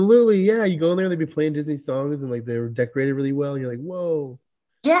 Absolutely. Yeah. You go in there, they'd be playing Disney songs and like they were decorated really well. You're like, whoa.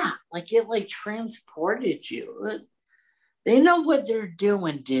 Yeah. Like it like transported you. They know what they're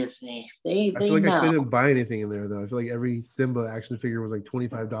doing, Disney. They feel like know. I couldn't buy anything in there though. I feel like every Simba action figure was like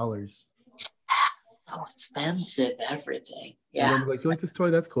 $25. so expensive, everything. And Yeah. I'm like, you like this toy?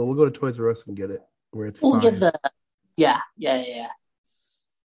 That's cool. We'll go to Toys R Us and get it. Where it's We'll fine. get yeah.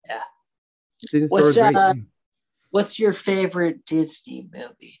 Disney Store is great. What's your favorite Disney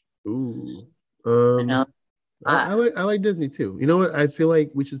movie? Ooh. You know, I like Disney too. You know what? I feel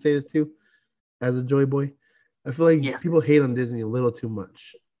like we should say this too, as a Joy Boy. I feel like Yes. people hate on Disney a little too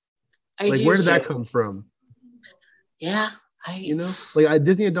much. I do Where did that too. come from? Yeah,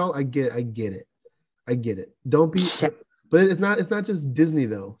 Disney adult. I get it. Don't be, but it's not just Disney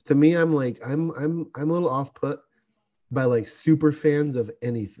though. To me, I'm a little off put by like super fans of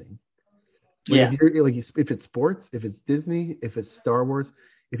anything. Like if you're like if it's sports, if it's Disney, if it's Star Wars,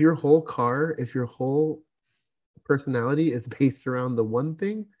 if your whole personality is based around the one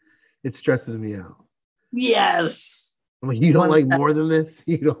thing, it stresses me out. Yes. I'm like, you don't like more than this.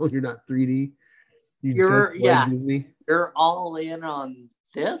 You're not 3D. You're just like Disney. You're all in on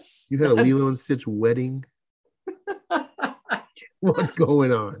this. You had a Lilo and Stitch wedding. What's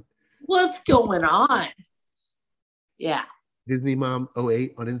going on? What's going on? Yeah. Disney Mom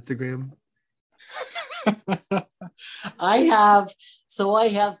 08 on Instagram. I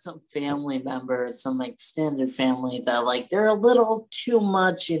have some family members, some extended family that like they're a little too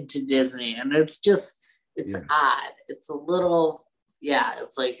much into Disney, and it's odd. It's a little,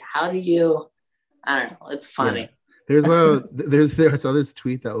 it's like, how do you, I don't know, it's funny. Yeah. I saw this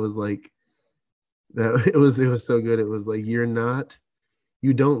tweet that was like that it was so good. It was like, you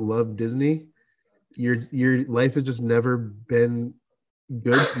don't love Disney. Your life has just never been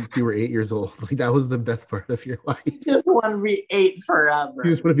good since you were 8 years old. Like that was the best part of your life. You just want to be 8 forever. You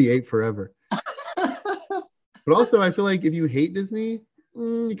just want to be 8 forever. But also, I feel like if you hate Disney,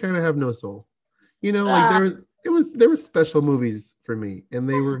 you kind of have no soul. You know, like there were special movies for me, and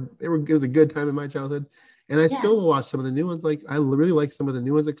it was a good time in my childhood. And I still watch some of the new ones. Like I really like some of the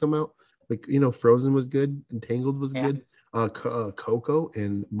new ones that come out. Like Frozen was good, and Tangled was good. Coco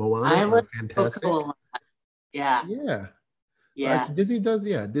and Moana were fantastic. Coco a lot. Yeah. Yeah. Disney does.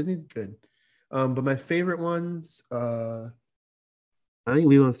 Yeah, Disney's good. But my favorite ones, I think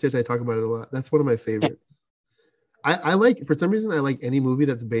Lilo and Stitch. I talk about it a lot. That's one of my favorites. I like, for some reason, I like any movie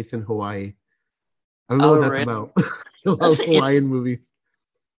that's based in Hawaii. I don't know what that's about. I love Hawaiian movies.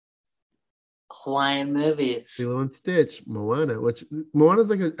 Hawaiian movies. Lilo and Stitch, Moana, which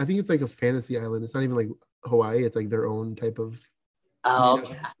Moana's I think it's like a fantasy island. It's not even like Hawaii. It's like their own type of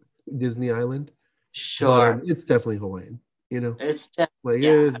Disney island. Sure. But, it's definitely Hawaiian. It's definitely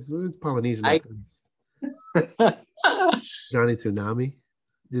it's Polynesian. Johnny Tsunami,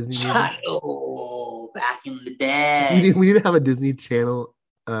 Disney movie. Oh, back in the day. We need to have a Disney Channel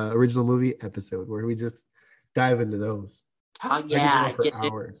original movie episode where we just dive into those. For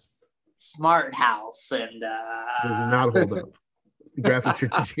hours. Smart House and does not hold up. The graphics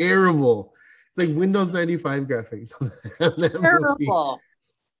are terrible. It's like Windows 95 graphics. Terrible.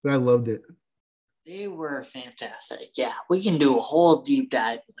 But I loved it. They were fantastic. Yeah, we can do a whole deep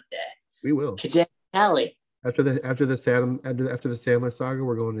dive one day. We will. Cadet Kelly. After the Sandler saga,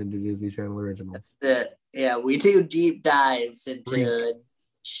 we're going into Disney Channel originals. Yeah, we do deep dives into.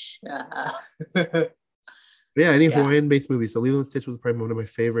 Any Hawaiian-based movie. So Lilo and Stitch was probably one of my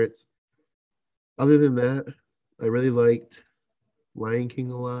favorites. Other than that, I really liked Lion King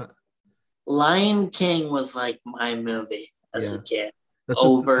a lot. Lion King was like my movie as a kid. I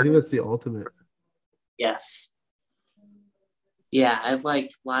think that's the ultimate. Yes. Yeah, I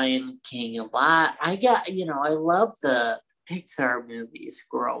like Lion King a lot. I love the Pixar movies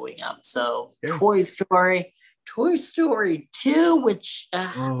growing up. So Toy Story 2, which I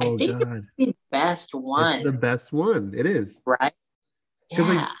think would be the best one. It's the best one. It is. Right?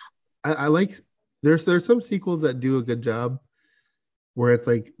 Yeah. I like, there's some sequels that do a good job where it's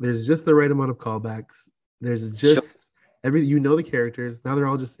like there's just the right amount of callbacks. There's just the characters. Now they're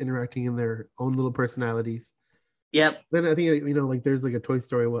all just interacting in their own little personalities. Yep. Then I think like there's like a Toy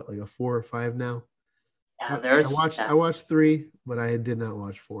Story, like a 4 or 5 now. Yeah, I watched 3, but I did not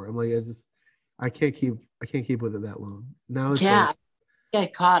watch 4. I'm like, I can't keep with it that long. Now it's I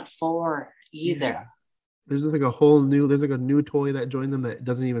caught 4 either. Yeah. There's just like a new toy that joined them that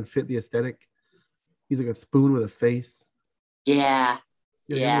doesn't even fit the aesthetic. He's like a spoon with a face. Yeah.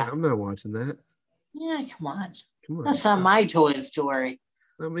 I'm not watching that. Yeah, come on. That's not my Toy Story.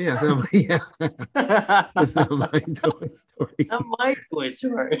 That's not my Toy Story. Not my Toy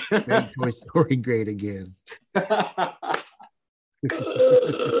Story. Make Toy Story great again.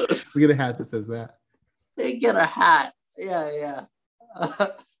 We get a hat that says that. They get a hat. Yeah.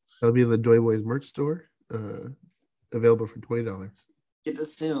 That'll be in the Joy Boys merch store. Available for $20. Get it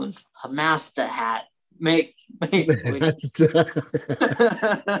soon. A Master hat. Make Toy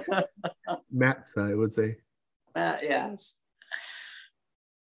Matt's, I would say. Yes.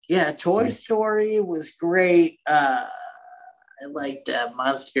 Yeah, Toy Story was great. I liked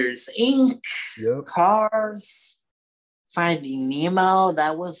Monsters Inc., Yep. Cars, Finding Nemo.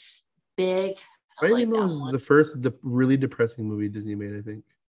 That was big. Finding Nemo was the first really depressing movie Disney made, I think.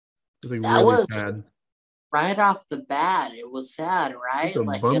 It was like That really was sad. right off the bat. It was sad, right?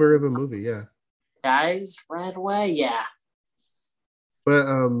 It's a bummer of a movie, yeah. Guys, right away, yeah. But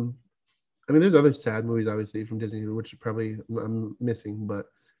I mean, there's other sad movies obviously from Disney, which probably I'm missing, but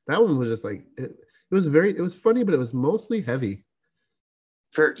that one was just like it was funny, but it was mostly heavy.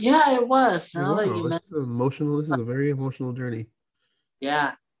 It was. Now that you mentioned emotional, this is a very emotional journey.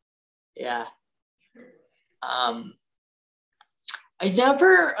 Yeah. I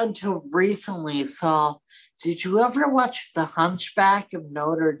never until recently saw. Did you ever watch The Hunchback of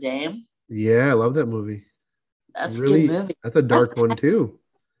Notre Dame? Yeah, I love that movie. That's really, a good movie. That's a dark one too.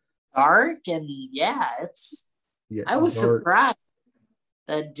 Dark and it's. Yeah, I was surprised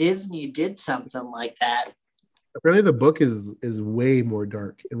that Disney did something like that. Apparently, the book is way more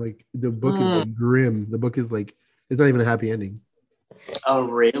dark, and like the book is like grim. The book is like it's not even a happy ending. Oh,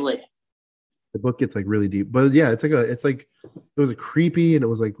 really? The book gets like really deep, but yeah, it was a creepy, and it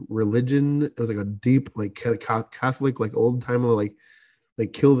was like religion. It was like a deep, like Catholic, like old time, like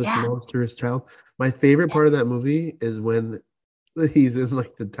kill this monstrous child. My favorite part of that movie is when he's in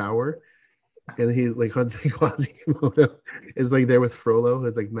like the tower, and he's like hunting Quasimodo is like there with Frollo,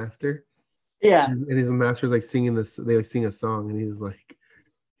 his like master. Yeah, and his master's like singing this. They like sing a song, and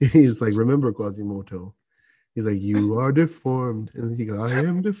he's like, remember Quasimodo. He's like, you are deformed. And he goes, I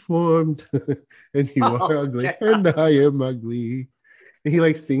am deformed. And you are ugly. God. And I am ugly. And he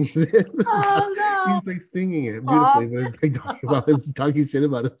like sings it. Oh, no. He's like singing it beautifully. But like talking shit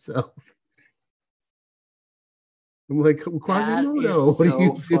about himself. I'm like, Quasimodo, what are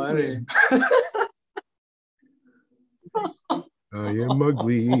you doing? I am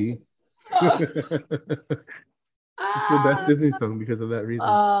ugly. It's the best Disney song because of that reason.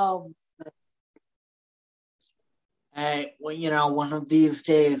 Hey, well, one of these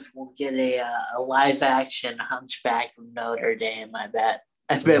days we'll get a live action Hunchback of Notre Dame. I bet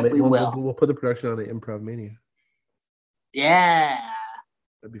we will. We'll put the production on the Improv Mania. Yeah,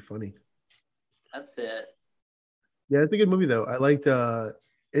 that'd be funny. That's it. Yeah, it's a good movie though. I liked. I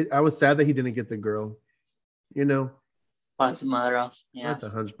was sad that he didn't get the girl. Quasimodo. Yeah, let the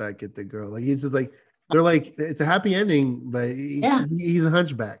Hunchback get the girl. Like he's just like they're like it's a happy ending, but he's a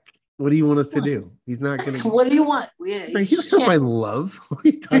hunchback. What do you want us to do? He's not going to. What do you want? He's not going to find love. What are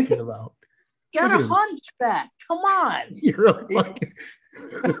you talking about? Got a hunchback. Come on.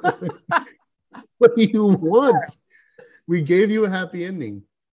 What do you want? We gave you a happy ending.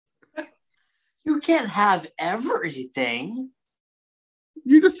 You can't have everything.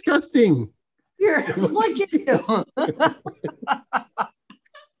 You're disgusting. Look at you.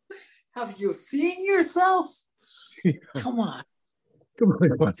 Have you seen yourself? Yeah. Come on. Come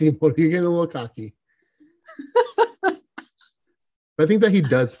on, Quasimodo, you're getting a little cocky. I think that he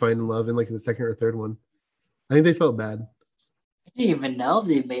does find love in like the second or third one. I think they felt bad. I didn't even know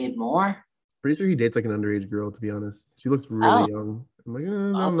they made more. Pretty sure he dates like an underage girl, to be honest. She looks really young. I'm like, I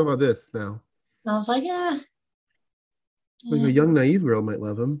don't know about this now. I was like, Like a young, naive girl might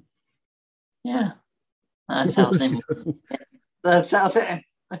love him. Yeah. That's how they. That's how they.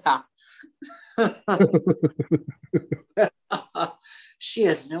 She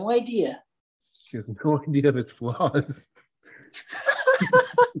has no idea. She has no idea of his flaws.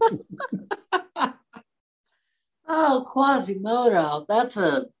 Oh, Quasimodo. That's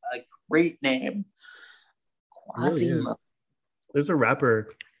a great name. Quasimodo. Really there's a rapper.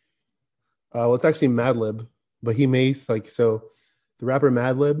 Well, it's actually Madlib, but he makes the rapper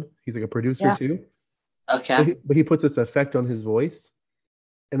Madlib, he's like a producer too. Okay. But he puts this effect on his voice.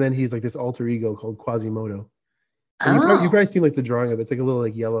 And then he's like this alter ego called Quasimodo. You've probably seen like the drawing of it. It's like a little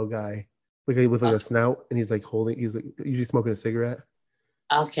like yellow guy, like with like a snout, and he's like usually smoking a cigarette.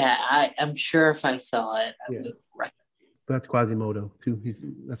 Okay, I'm sure if I saw it, I would recognize. That's Quasimodo too.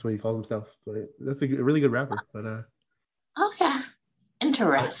 That's what he calls himself. But that's a really good rapper. But okay,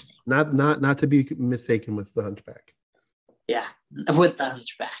 interesting. Not to be mistaken with the Hunchback. Yeah, with the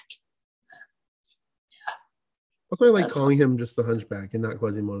Hunchback. Also, I like calling him just the Hunchback and not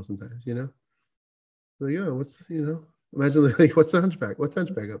Quasimodo sometimes, Like, imagine like, what's the Hunchback? What's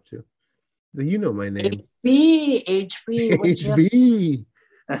Hunchback up to? You know my name. HB. HB.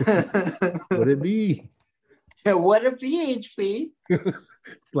 Would it be? Would it be HB?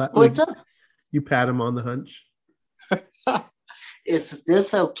 What's up? You pat him on the hunch. Is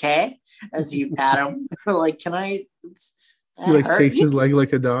this okay? As you pat him, like, can I He like shakes his leg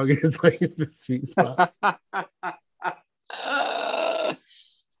like a dog. It's like the sweet spot.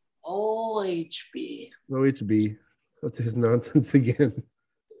 Oh, HB. Oh, HB. That's his nonsense again.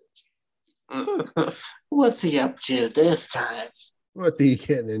 What's he up to this time? What's he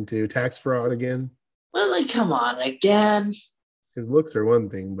getting into? Tax fraud again? Well, like, come on, again. His looks are one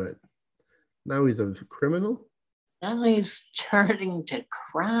thing, but now he's a criminal? Now he's turning to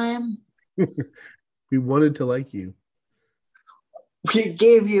crime. We wanted to like you. We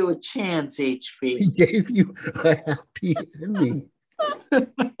gave you a chance, HB. We gave you a happy ending.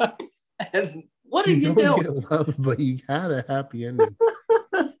 And what are you don't doing? Get love, but you had a happy ending.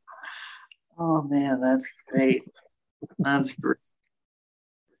 Oh man, that's great. That's great.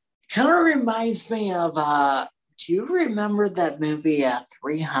 Kind of reminds me of do you remember that movie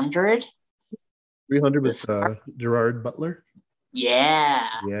 300? 300 with Gerard Butler? Yeah.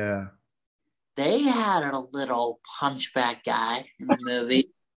 Yeah. They had a little punchback guy in the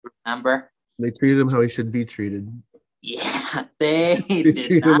movie, remember? They treated him how he should be treated. Yeah, they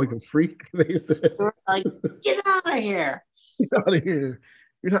treated him like a freak. They said, they were like, get out of here. Get out of here.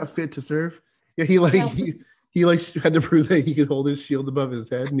 You're not fit to serve. Yeah, he had to prove that he could hold his shield above his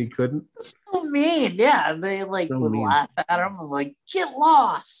head, and he couldn't. So mean, yeah. They would laugh at him and like, get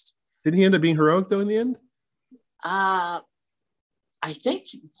lost. Didn't he end up being heroic though in the end? I think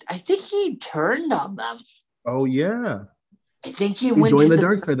he turned on them. Oh yeah. I think he went to the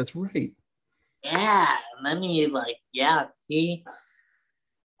dark side. That's right. Yeah, and then he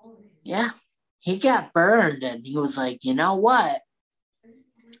got burned, and he was like, you know what?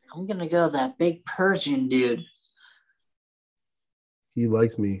 I'm gonna go that big Persian dude. He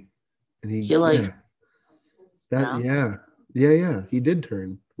likes me, and he likes that. Yeah. He did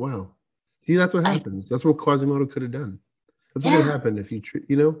turn. Wow. See, that's what happens. That's what Quasimodo could have done. That's what would happen if you treat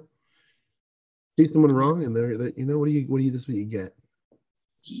someone wrong, and they're this is what you get.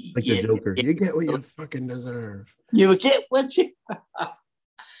 Like the Joker. You get what you fucking deserve. You get what you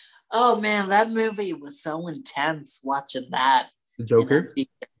Oh man, that movie was so intense watching that. The Joker?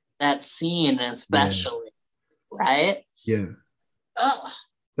 That scene especially. Yeah. Right? Yeah. Oh.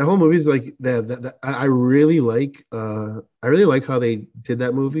 That whole movie is like that. I really like how they did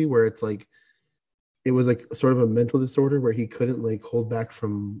that movie where it's like it was like sort of a mental disorder where he couldn't like hold back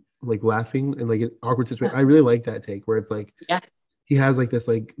from like laughing and like an awkward situation. I really like that take where it's like he has like this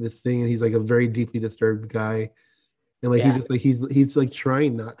thing and he's like a very deeply disturbed guy and like he just like he's like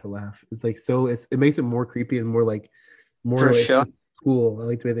trying not to laugh. It's like so it makes it more creepy and more for sure. Cool. I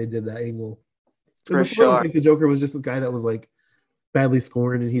like the way they did that angle. For sure. I think the Joker was just this guy that was like badly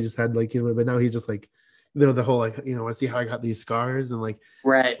scorned and he just had like but now he's just like the whole like I see how I got these scars and like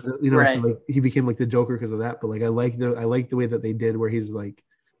right so, like he became like the Joker because of that. But like I like the way that they did where he's like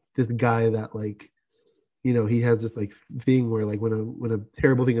this guy that like he has this like thing where like when a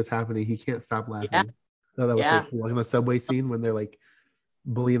terrible thing is happening he can't stop laughing. Yeah. So that was so cool. Like in the subway scene when they're like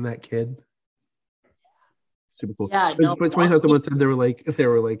bullying that kid. Super cool. Yeah, but it's funny how someone said they were like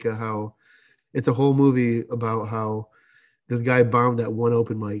how it's a whole movie about how this guy bombed at one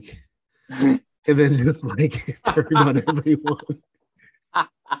open mic and then just like turned on everyone.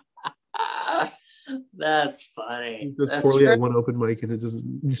 That's funny. He's just poorly at one open mic and it just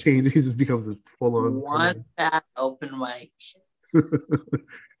changed. He just becomes a full on one fat open mic.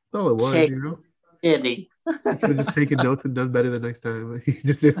 That's all it was, Kitty. He could have just taken notes and done better the next time. He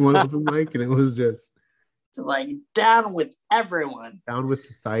just did one open mic and it was just like down with everyone. Down with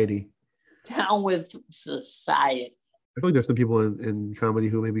society. Down with society. I feel like there's some people in comedy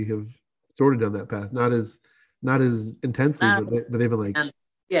who maybe have sort of done that path, not as intensely, but they've been like,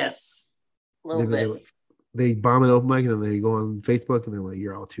 yes, a little bit. They bomb an open mic and then they go on Facebook and they're like,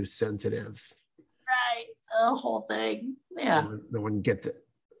 "You're all too sensitive." Right, the whole thing. Yeah, no one gets it.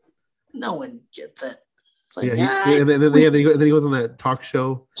 No one gets it. It's like, and then he goes on that talk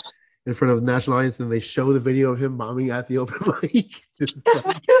show in front of national audience and they show the video of him bombing at the open mic. Just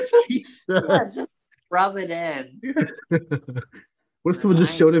rub it in. What if someone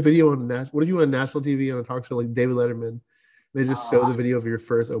just showed a video on what if you were on national TV on a talk show like David Letterman? They just showed the video of your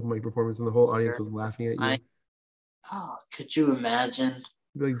first open mic performance and the whole audience was laughing at you. Could you imagine?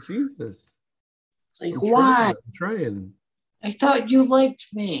 You're like, Jesus. It's like, why? I'm trying. I thought you liked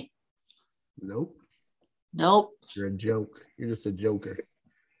me. Nope. You're a joke. You're just a joker.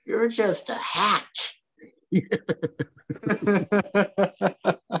 You're just a hack.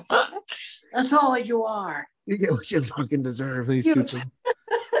 That's all you are. You get what you fucking deserve.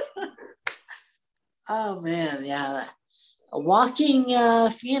 Oh man, yeah. Walking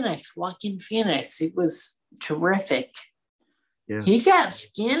Phoenix. It was terrific. Yeah. He got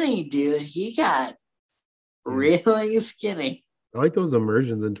skinny, dude. He got really skinny. I like those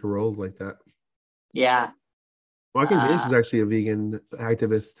immersions into roles like that. Yeah. Joaquin Phoenix is actually a vegan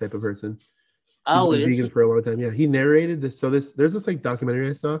activist type of person. Oh, He's been is vegan for a long time. Yeah, he narrated this. So there's this like documentary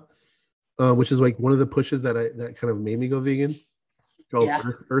I saw, which is like one of the pushes that kind of made me go vegan, called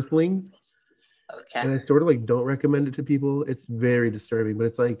Earthlings. Okay. And I sort of like don't recommend it to people. It's very disturbing, but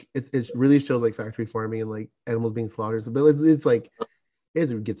it's like it really shows like factory farming and like animals being slaughtered. But it's like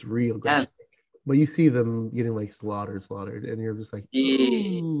it gets real graphic. But you see them getting like slaughtered, and you're just like,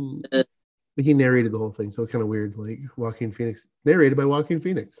 ooh. But he narrated the whole thing, so it's kind of weird. Like Joaquin Phoenix, narrated by Joaquin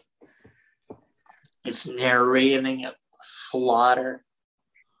Phoenix. It's narrating a slaughter.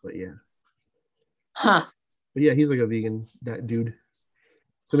 But yeah. Huh. But yeah, he's like a vegan, that dude.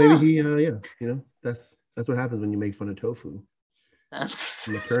 So maybe he, yeah, you know, that's what happens when you make fun of tofu. That's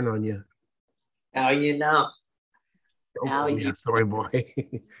I'm gonna turn on you. how you know. Don't How call me you a soy boy.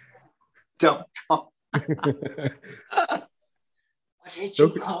 don't call. What did you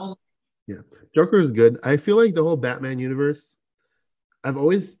call me? Yeah, Joker is good. I feel like the whole Batman universe. I've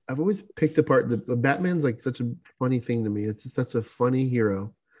always picked apart the Batman's like such a funny thing to me. It's such a funny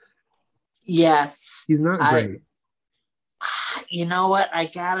hero. Yes. He's not great. You know what? I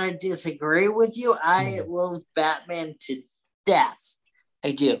gotta disagree with you. I love Batman to death.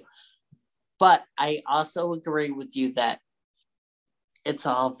 I do. But I also agree with you that it's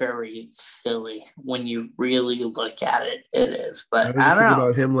all very silly when you really look at it. It is. But I don't know.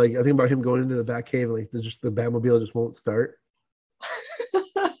 About him, like I think about him going into the Batcave and like the Batmobile just won't start.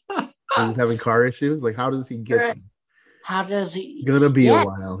 And he's having car issues. Like, how does he get them? How does he? It's gonna be a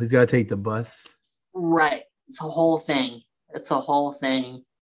while. He's got to take the bus. Right. It's a whole thing.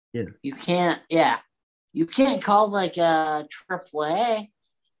 Yeah. You can't. Yeah. You can't call like a AAA.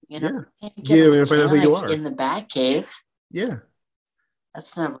 You know. Yeah. You can't find out who you are in the Batcave. Yeah.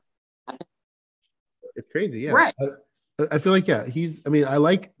 That's never. It's crazy. Yeah. Right. I feel like he's. I mean, I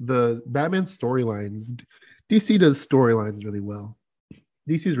like the Batman storylines. DC does storylines really well.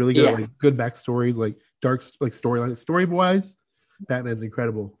 DC's really good at like good backstories, like dark like storylines. Story wise, Batman's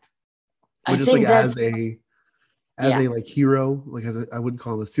incredible. But just like as a like hero, like I wouldn't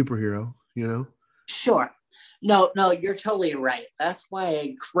call him a superhero, you know? Sure. No, you're totally right. That's why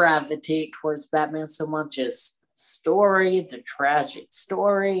I gravitate towards Batman so much, is story, the tragic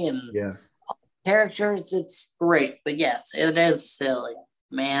story, and characters. It's great. But yes, it is silly,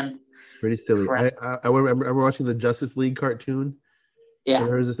 man. Pretty silly. I remember watching the Justice League cartoon. Yeah. And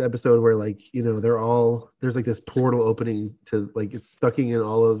there was this episode where like, you know, there's like this portal opening to like it's sucking in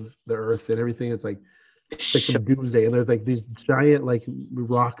all of the earth and everything. It's like some doomsday, and there's like these giant like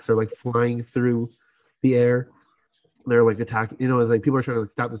rocks are like flying through the air. They're like attacking, you know, it's like people are trying to like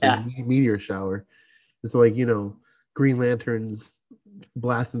stop this like, meteor shower. And so like, you know, Green Lantern's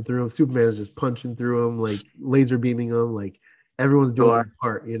blasting through them, Superman's just punching through them, like laser beaming them, like everyone's doing their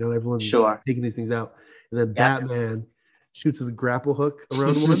part, you know, everyone's taking these things out. And then Batman shoots his grapple hook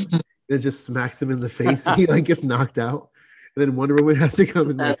around one and it just smacks him in the face. He like gets knocked out. And then Wonder Woman has to come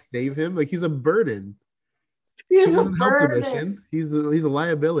and like save him. Like he's a burden. He's a burden. He's a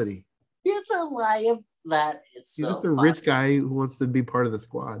liability. He's a liability. That is he's just a rich guy who wants to be part of the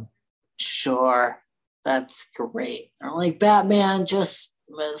squad. Sure. That's great. They're like, Batman, just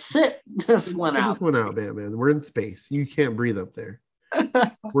sit this one out. This one out, Batman. We're in space. You can't breathe up there.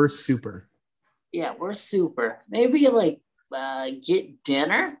 We're super. Yeah, we're super. Maybe like get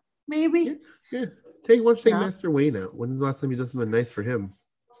dinner, maybe? Yeah. Take Master Wayne out. When's the last time you did something nice for him?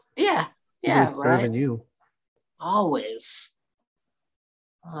 Yeah. Yeah, right. Serving you. Always.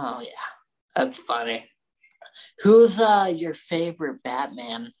 Oh yeah. That's funny. Who's your favorite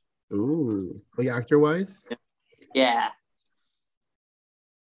Batman? Ooh. Like actor wise? Yeah.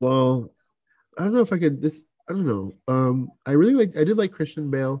 Well, I don't know if I could I don't know. I did like Christian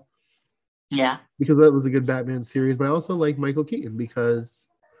Bale. Yeah. Because that was a good Batman series, but I also like Michael Keaton because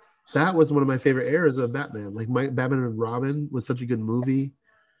that was one of my favorite eras of Batman. Like Batman and Robin was such a good movie.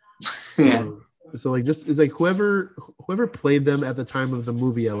 Yeah. So like just it's like whoever played them at the time of the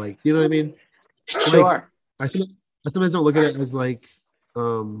movie, I like. You know what I mean? Sure. Like, I sometimes don't look at it as like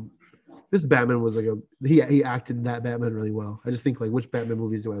this Batman was like he acted that Batman really well. I just think like which Batman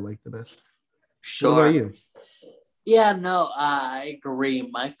movies do I like the best? Sure. What about you? Yeah, no, I agree.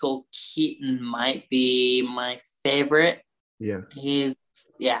 Michael Keaton might be my favorite. Yeah. Because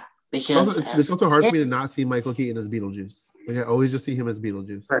it's also hard for me to not see Michael Keaton as Beetlejuice. Like I always just see him as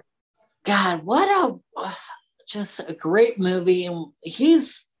Beetlejuice. God, what just a great movie. And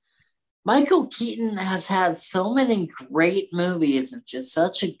Michael Keaton has had so many great movies and just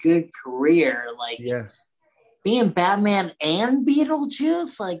such a good career. Like being Batman and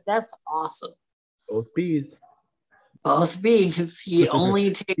Beetlejuice, like that's awesome. Both B's. Both B's. He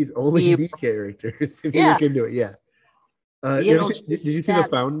only takes He's only B. B characters. If Yeah. you look into it, yeah. You know, Did you see The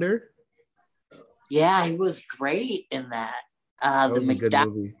Founder? Yeah, he was great in that. That The was a good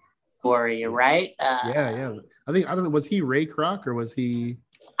McDonald's movie. story, right? Yeah. I don't know. Was he Ray Kroc or was he?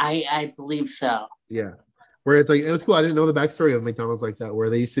 I believe so. Yeah. Where it's like, it was cool. I didn't know the backstory of McDonald's like that, where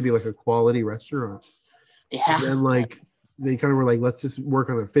they used to be like a quality restaurant. Yeah. And then like they kind of were like, let's just work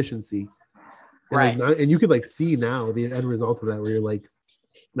on efficiency. And Right. and you could like see now the end result of that, where you're like,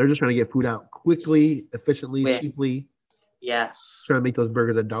 they're just trying to get food out quickly, efficiently, Yeah. cheaply, Yes. trying to make those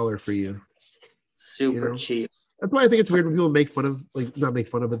burgers $1 for you. Super You know? cheap. That's why I think it's weird when people make fun of, like, not make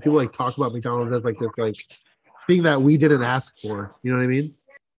fun of, but people like talk about McDonald's as like this like thing that we didn't ask for. You know what I mean?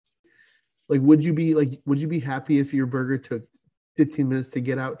 Like, would you be happy if your burger took 15 minutes to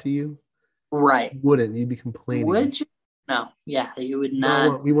get out to you? Right. Wouldn't. You'd be complaining. Would you? No. Yeah, you would We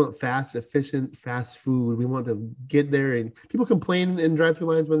not. want fast, efficient, fast food. We want to get there, and people complain in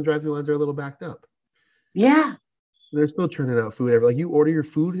drive-through lines when the drive-through lines are a little backed up. Yeah. They're still churning out food. Like, you order your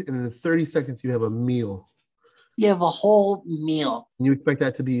food, and in 30 seconds you have a meal. You have a whole meal. And you expect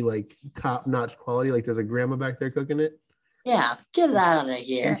that to be like top-notch quality, like there's a grandma back there cooking it. Yeah. Get out of You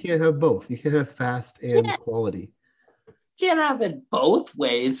here. can't have both. You can't have fast and quality. Can't have it both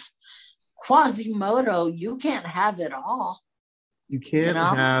ways. Quasimodo, you can't have it all. You can't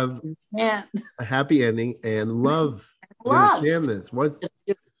have Can't a happy ending and love. You love. understand this? What's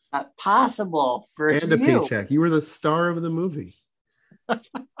Not possible for and a you. paycheck? You were the star of the movie.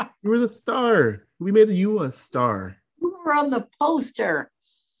 You were the star. We made you a star. You were on the poster.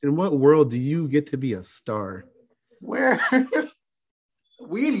 In what world do you get to be a star? Where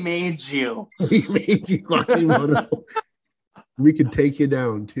we made you. We made you Quasimodo. We could take you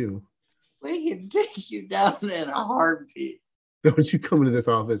down too. We can take you down in a heartbeat. Don't you come into this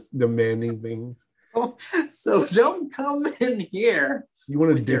office demanding things? So don't come in here. You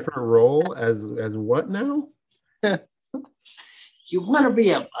want a With your- different role as what now? You want to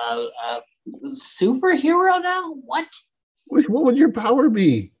be a superhero now? What? What would your power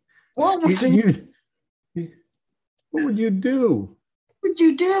be? What would What would you do?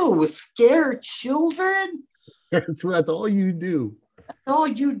 you do? Scare children? That's all you do. That's all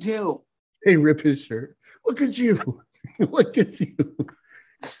you do. Hey, rip his shirt. Look at you. Look at you.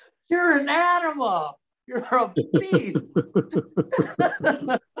 You're an animal. You're a beast.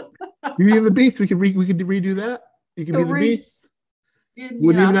 You be the beast. We could redo that. You can be the beast.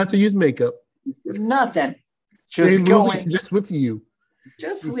 Wouldn't even have to use makeup. Nothing. Same Just movie, going. just with you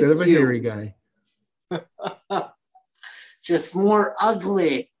Just instead with of a you. hairy guy. Just more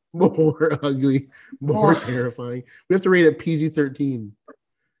ugly. More ugly, more Oh. terrifying. We have to rate it PG-13.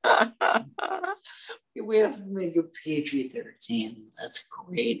 We have to make a PG-13. That's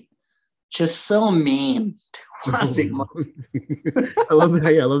great. Just so mean to Quasimodo. I love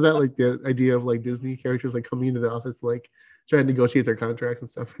that. Yeah, I love that. Like the idea of like Disney characters like coming into the office, like trying to negotiate their contracts and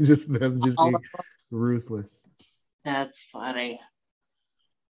stuff. Just them just being ruthless. That's funny.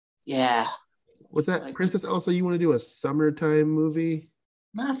 Yeah, What's that, Like- Princess Elsa? You want to do a summertime movie?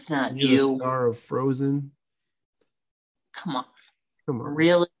 that's not You're you. the star of Frozen. Come on. Come on,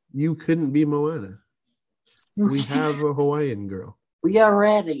 Really? you couldn't be Moana. We have a Hawaiian girl. We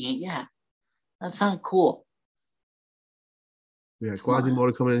already. Yeah. That's not cool. Yeah, Come on.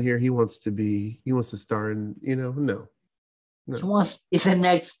 Quasimodo coming in here. He wants to star in. No. He wants to be the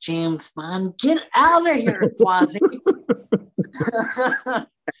next James Bond. Get out of here, Quasi.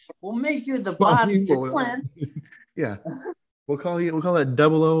 We'll make you the Bond Quasimodo. villain. Yeah, we'll call that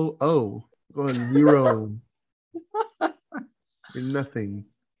 000. Going 0. You're nothing.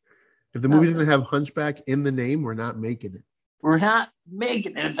 If the movie doesn't have Hunchback in the name, we're not making it. We're not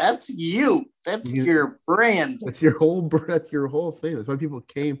making it. That's you. That's You- your brand. That's your whole thing. That's why people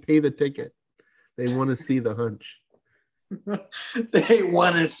pay the ticket. They want to see the hunch. They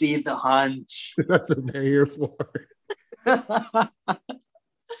want to see the hunch. That's what they're here for.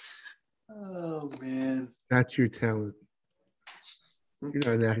 Oh, man. That's your talent. You're not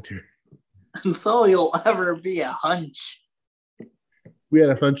an actor. That's all you'll ever be, a hunch. We had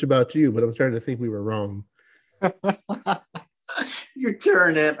a hunch about you, but I'm starting to think we were wrong. You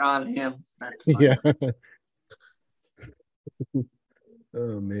turn it on him. That's fine. Yeah.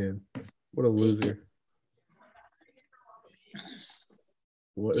 Oh man, what a loser!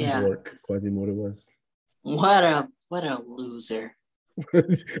 What a Yeah. dork Quasimodo was. What a loser.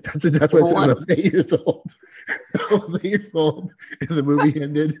 That's what I was 8 years old. I was 8 years old, and the movie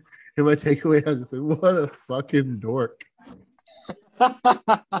ended. And my takeaway, I just said, "What a fucking dork!"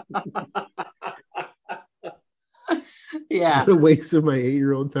 Yeah. What a waste of my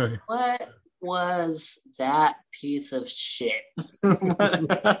 8-year-old time. What was that piece of shit?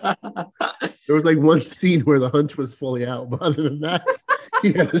 There was like one scene where the hunch was fully out, but other than that,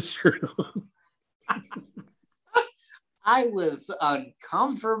 he had a shirt on. I was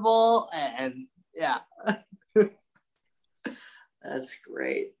uncomfortable, and yeah. That's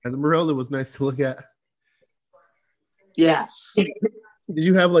great. And Esmeralda was nice to look at. Yes. Did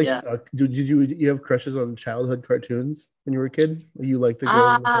you have like Yeah. did you have crushes on childhood cartoons when you were a kid? You like the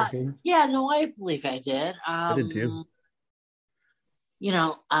girl in the cartoons? Yeah, no, I believe I did. I did too. You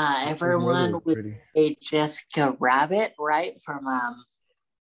know, Esmeralda everyone was would pretty. say Jessica Rabbit, right? From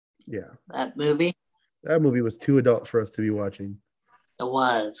Yeah. that movie. That movie was too adult for us to be watching. It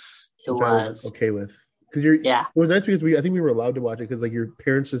was. It Which I was. okay with. Because Yeah. it was nice because I think we were allowed to watch it because like your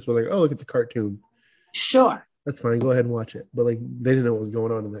parents just were like, oh look, it's a cartoon. Sure. That's fine, go ahead and watch it. But like they didn't know what was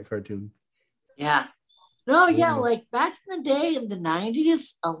going on in that cartoon. Yeah. No, yeah, Yeah. like back in the day in the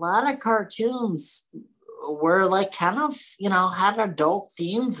 90s, a lot of cartoons were like kind of, you know, had adult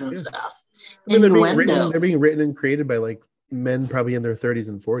themes and Yeah. stuff. I mean, they're Innuendos. being written and created by like men probably in their 30s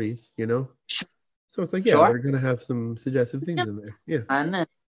and 40s, you know? So it's like, yeah, Sure. they're gonna have some suggestive things in there. Yeah. And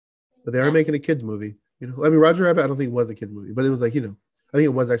But they are making a kids movie. You know, I mean Roger Rabbit, I don't think it was a kids movie, but it was like, you know, I think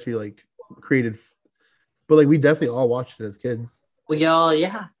it was actually like created, but like we definitely all watched it as kids. we all,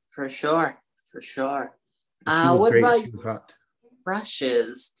 yeah, for sure. For sure. She was What great. about She was hot.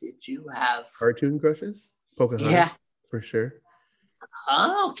 crushes did you have? Cartoon crushes? Pocahontas, Yeah. for sure.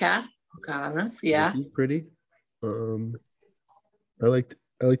 Oh, okay. Pocahontas, yeah. She's pretty. I liked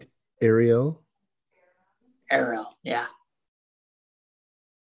Ariel. Arrow, yeah.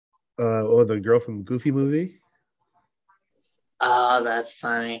 The girl from Goofy movie. Oh, that's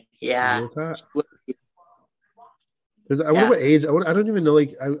funny. She Yeah. was hot. I wonder what age. I don't even know.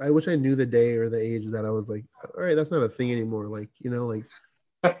 Like, I wish I knew the day or the age that I was like, all right, that's not a thing anymore. Like, you know, like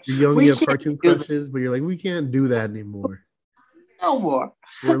you're young, We you have can't cartoon do that crushes, but you're like, we can't do that anymore. no more.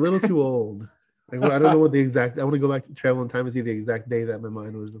 We're a little too old. Like, I don't know what the exact. I want to go back to travel in time and see the exact day that my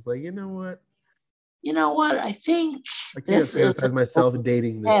mind was just like, you know what? You know what? I think I can't this is fantasize myself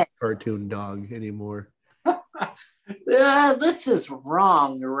dating this cartoon dog anymore. this is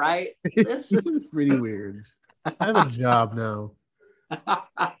wrong, right? This is pretty weird. I have a job now.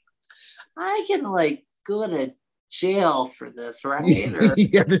 I can like go to jail for this, right? Or,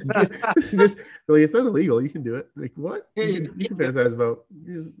 Yeah, like, it's not illegal. You can do it. Like what? You can fantasize about.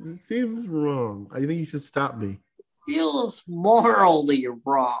 It seems wrong. I think you should stop me. feels morally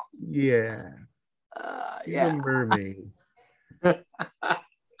wrong. Yeah. She's Yeah. a mermaid. But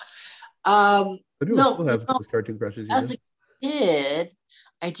people No, still have you know, those cartoon crushes. You as know? a kid,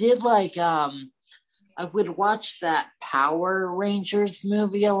 I did like I would watch that Power Rangers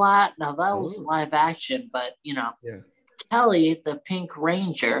movie a lot. Now that was Oh. live action, but you know, Yeah. Kelly, the Pink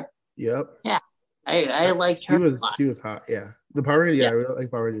Ranger, Yep. I liked her a lot. She was hot. Yeah. The Power Rangers. Yeah, I really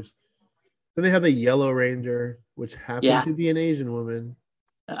like Power Rangers. Then they have the Yellow Ranger, which happened Yeah. to be an Asian woman.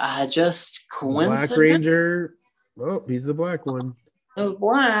 Just Black coincidence. Ranger. Oh, he's the black one. It was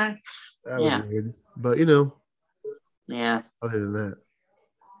black. That was Yeah. weird. But you know, Yeah. other than that,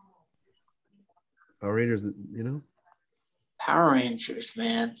 Power Rangers, you know, Power Rangers,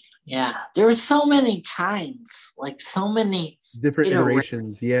 man. Yeah. There were so many kinds, like so many. different You know,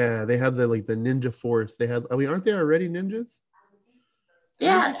 iterations. Yeah, they had the Ninja Force. They had. I mean, aren't they already ninjas?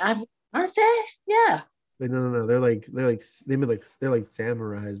 Yeah. Aren't they? Yeah. Like no. They're like they're like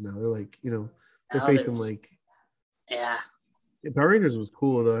samurais now. They're like, you know, they're Oh, facing there's- like. Yeah. Power Rangers was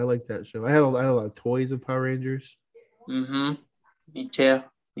cool though. I like that show. I had a lot of toys of Power Rangers. Mm-hmm. Me too.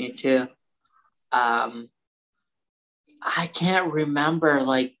 Me too. I can't remember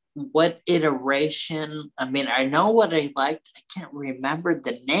like what iteration. I mean, I know what I liked. I can't remember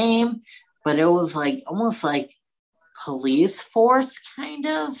the name, but it was like almost like police force kind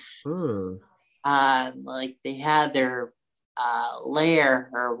of. Huh. Like they had their lair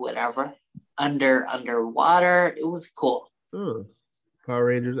or whatever underwater. It was cool. Huh. Power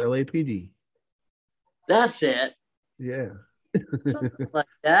Rangers LAPD. That's it. Yeah. Something like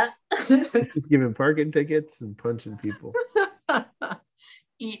that. Just giving parking tickets and punching people,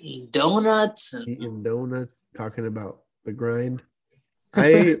 Eating donuts and eating donuts, talking about the grind.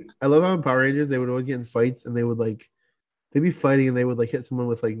 I love how in Power Rangers they would always get in fights and they'd be fighting and they would like hit someone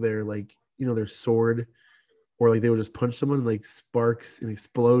with like their like, you know, their sword, or like they would just punch someone and, like sparks and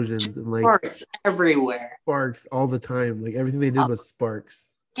explosions and like sparks everywhere. sparks all the time. Like everything they did was sparks.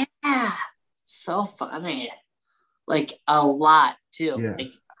 Yeah. So funny. Like a lot too. Yeah.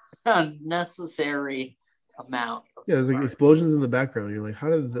 Like unnecessary amount of Yeah, there's like sparks. explosions in the background. You're like, how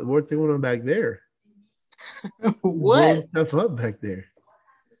did what's going on back there? What? Blowing stuff up back there.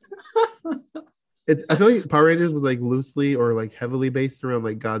 I feel like Power Rangers was like loosely or like heavily based around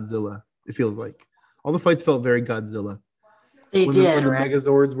like Godzilla. It feels like all the fights felt very Godzilla. They When did, the right?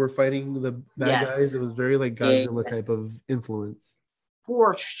 Megazords were fighting the bad guys, Yes. it was very like Yeah. Godzilla type of influence.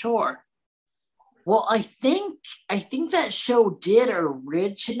 For sure. Well, I think that show did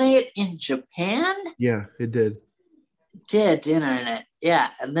originate in Japan. Yeah, it did. Didn't it? Yeah,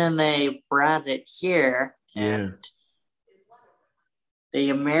 and then they brought it here and they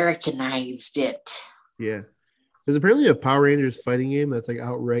Americanized it. Yeah. There's apparently a Power Rangers fighting game that's like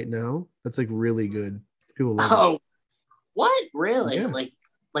out right now. That's like really good. People love it. Oh, what? Really? Yeah.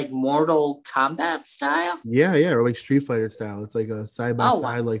 Like Mortal Kombat style? Yeah, or like Street Fighter style. It's like a side by Oh,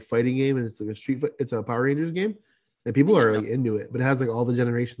 side wow. like fighting game, and it's like it's a Power Rangers game, and people are like into it. But it has like all the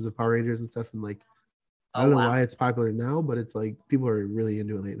generations of Power Rangers and stuff, and like I don't know why it's popular now, but it's like people are really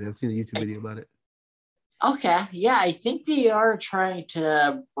into it lately. I've seen a YouTube video about it. Okay, yeah, I think they are trying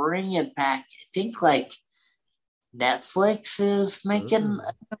to bring it back. I think like Netflix is making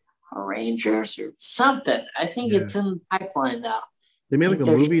Power Rangers or something. I think it's in the pipeline though. They made like a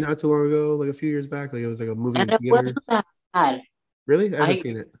movie not too long ago, like a few years back. Like it was like a movie and in it theater. wasn't that bad. Really? I haven't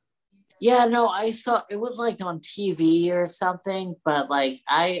seen it. Yeah, no, I thought it was like on TV or something, but like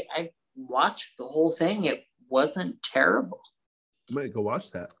I watched the whole thing. It wasn't terrible. I might go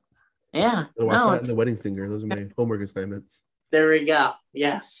watch that. Yeah. I'll watch that and The Wedding Singer. Those are my homework assignments. There we go.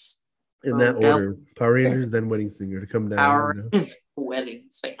 Yes. In that order. Power Rangers, then Wedding Singer to come down. Power Wedding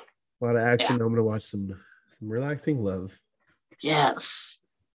Singer. A lot of action. I'm gonna watch some relaxing love. Yes.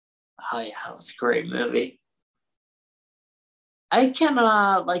 Oh yeah, that was a great movie. I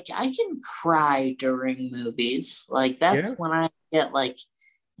can cry during movies. Like that's when I get like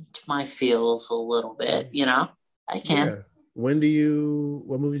into my feels a little bit, you know? I can. Yeah. What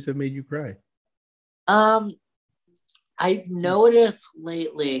movies have made you cry? I've noticed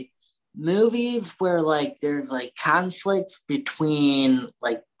lately movies where like there's like conflicts between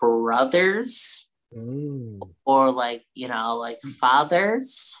like brothers or like, you know, like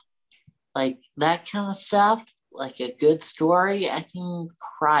fathers, like that kind of stuff, like a good story, I can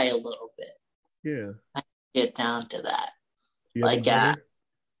cry a little bit. Yeah. I get down to that. Do you have a brother?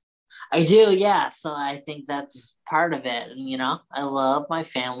 I do, yeah. So I think that's part of it. And, you know, I love my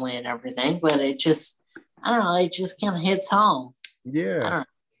family and everything, but it just, I don't know, it just kind of hits home. Yeah. I don't know.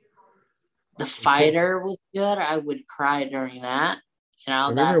 The Fighter was good. I would cry during that. You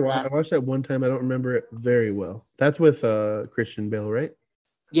know, I watched that one time. I don't remember it very well. That's with Christian Bale, right?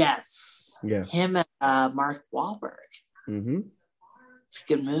 Yes. Yeah. Him and Mark Wahlberg. Mm-hmm. It's a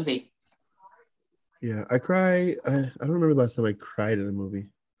good movie. Yeah, I cry. I don't remember the last time I cried in a movie.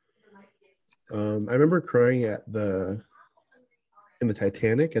 I remember crying in the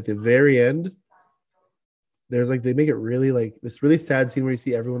Titanic at the very end. There's like they make it really like this really sad scene where you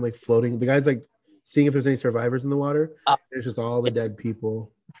see everyone like floating. The guy's like seeing if there's any survivors in the water. It's just all the dead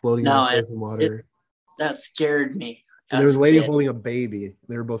people floating in the frozen water. That scared me. And there was a lady holding a baby.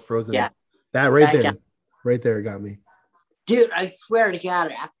 They were both frozen. Yeah. That right there got me. Dude, I swear to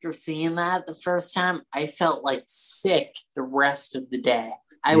God, after seeing that the first time, I felt like sick the rest of the day.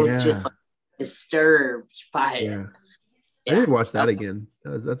 I was just like, disturbed by it. Yeah. I did watch that again.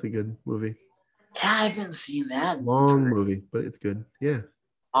 That's a good movie. Yeah, I haven't seen that. Long movie, but it's good. Yeah.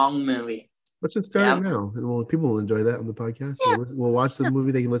 Long movie. Let's just start it now. And people will enjoy that on the podcast. Yeah. We'll watch the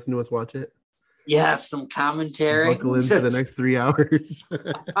movie. They can listen to us watch it. Yeah, some commentary. Buckle in for the next 3 hours.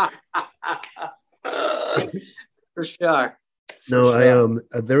 For sure.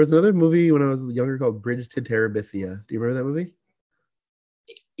 There was another movie when I was younger called Bridge to Terabithia. Do you remember that movie?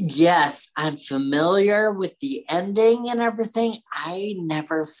 Yes, I'm familiar with the ending and everything. I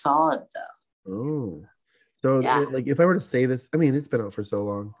never saw it though. Oh, so like if I were to say this, I mean it's been out for so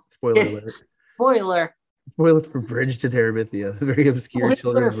long. Spoiler alert. Spoiler for Bridge to Terabithia, a very obscure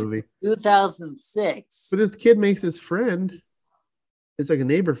children's movie. 2006. But this kid makes this friend. It's like a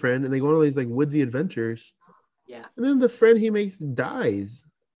neighbor friend, and they go on all these like woodsy adventures. Yeah. And then the friend he makes dies.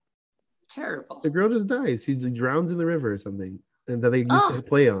 Terrible. The girl just dies. She drowns in the river or something, and that they used to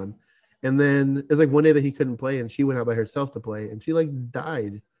play on. And then it's like one day that he couldn't play, and she went out by herself to play, and she like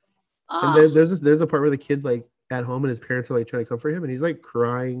died. And then there's a part where the kid's like at home, and his parents are like trying to comfort him, and he's like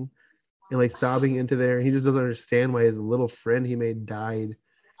crying and like sobbing into there. And he just doesn't understand why his little friend he made died. And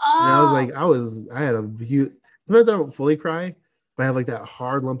I was like, I had a huge. Sometimes I don't fully cry, but I have like that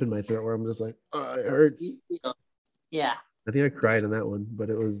hard lump in my throat where I'm just like, oh, it hurts. Yeah. I think I cried on that one, but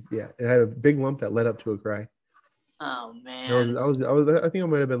it had a big lump that led up to a cry. Oh man. I think I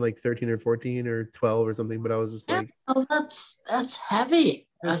might have been like 13 or 14 or 12 or something, but I was just like, oh, that's heavy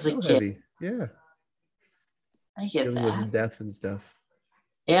as a kid. Heavy. Yeah. I get that. With death and stuff.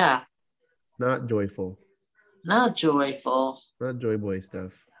 Yeah, not joyful, not joyful. not joy boy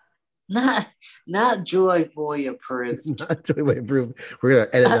stuff. Not Joy Boy approved. Not joy boy approved. We're gonna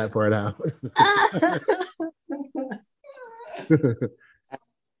edit that part out.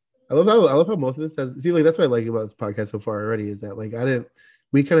 I love how most of this has. See, like that's what I like about this podcast so far already is that like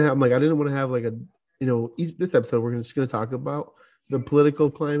we kind of have like I didn't want to have like a this episode we're just gonna talk about the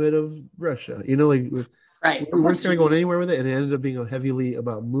political climate of Russia. Like right. we're just kind of going anywhere with it, and it ended up being heavily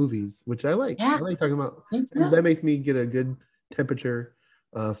about movies, which I like. Yeah. I like talking about. That makes me get a good temperature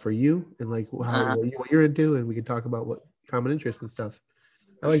for you and like what you're into, and we can talk about what common interests and stuff.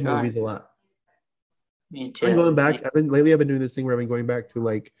 I like movies a lot. Me too. I'm going back. I've been doing this thing where I've been going back to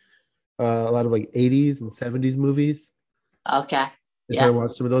like a lot of like 80s and 70s movies. Okay. And so I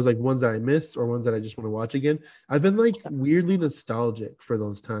watch some of those like ones that I missed or ones that I just want to watch again. I've been like weirdly nostalgic for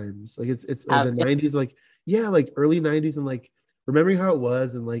those times. Like it's like the 90s, like like early 90s, and like remembering how it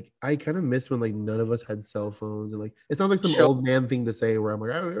was, and like I kind of miss when like none of us had cell phones, and like it sounds like some old man thing to say where I'm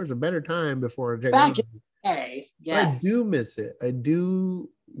like, oh, there was a better time before technology. Hey, yes. I do miss it. I do.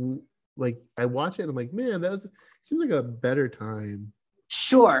 Like I watch it and I'm like, man, seems like a better time.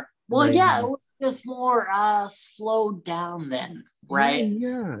 Sure. Well, it was just more slowed down then, right?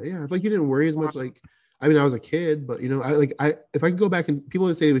 Yeah. It's like you didn't worry as much. Like, I mean, I was a kid, but if I could go back, and people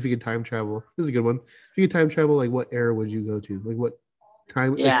would say if you could time travel, this is a good one. If you could time travel, like what era would you go to? Like what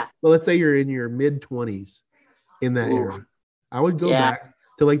time? Yeah. Like, well, let's say you're in your mid-20s in that era. I would go back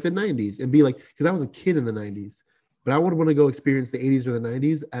to like the 90s and be like, because I was a kid in the 90s, but I would want to go experience the 80s or the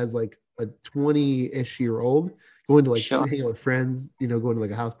 90s as like a 20-ish year old going to like hang out with friends, going to like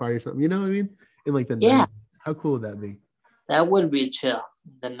a house party or something, you know what I mean? In like the 90s. How cool would that be? That would be chill.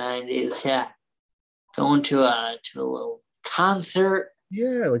 The 90s, going to a little concert.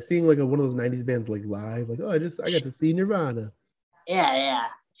 Yeah, like seeing like one of those 90s bands like live, like I got to see Nirvana. Yeah.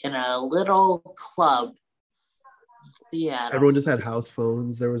 In a little club. Yeah. Everyone just had house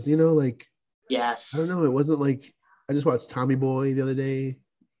phones. There was, like yes. I don't know, it wasn't like I just watched Tommy Boy the other day.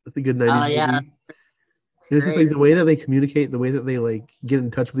 That's a good 90s movie. And it's just like the way that they communicate, the way that they like get in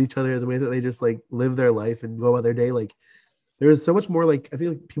touch with each other, the way that they just like live their life and go about their day. Like there was so much more, like I feel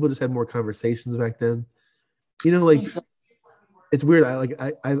like people just had more conversations back then. It's weird.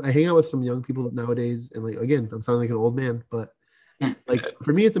 I hang out with some young people nowadays, and like again, I'm sounding like an old man, but like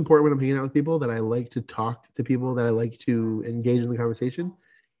for me, it's important when I'm hanging out with people that I like to talk to people, that I like to engage in the conversation.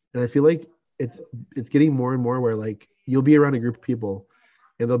 And I feel like it's getting more and more where like you'll be around a group of people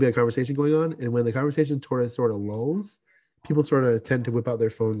and there'll be a conversation going on, and when the conversation sort of lulls, people sort of tend to whip out their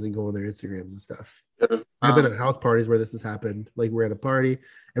phones and go on their Instagrams and stuff. I've been at house parties where this has happened. Like we're at a party,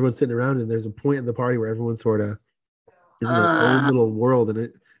 everyone's sitting around, and there's a point in the party where everyone sort of is in their own little world, and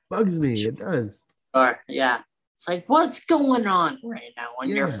it bugs me. It does. Yeah. It's like, what's going on right now on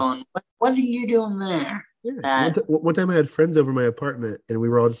your phone? What are you doing there? Yeah. One time I had friends over my apartment, and we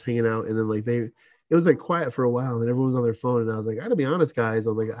were all just hanging out, and then like it was like quiet for a while, and everyone was on their phone, and I was like, I gotta be honest, guys. I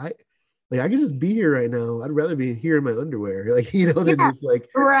was like, I could just be here right now. I'd rather be here in my underwear, like than just like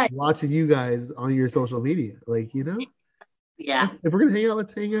watching you guys on your social media, like Yeah. If we're gonna hang out,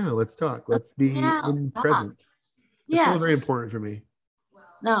 let's hang out. Let's talk. Let's be in present. It's very important for me.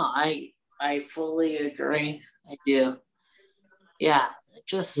 No, I fully agree. I do. Yeah.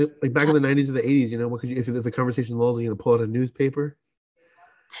 Just like back in the 90s or the 80s, what could you, if there's a conversation lull, you're gonna pull out a newspaper.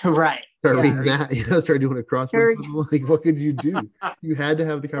 Right. Start reading that, start doing a crossword puzzle. Like what could you do? You had to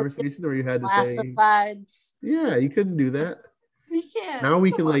have the conversation, or you had to classifieds. say, yeah, you couldn't do that. We can't. Now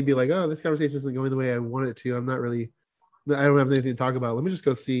we can like be like, oh, this conversation isn't going the way I want it to. I don't have anything to talk about. Let me just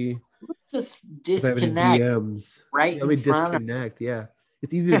go see. Just disconnect. DMs. Right. Let me disconnect. Yeah.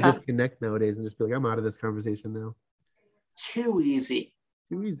 It's easy to disconnect nowadays and just be like, I'm out of this conversation now. Too easy.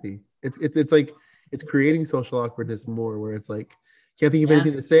 It's like it's creating social awkwardness more, where it's like can't think of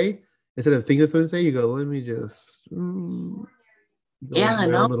anything to say. Instead of thinking of something to say, you go, let me just I know.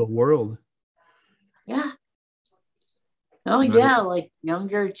 Little world. Yeah. Oh yeah, like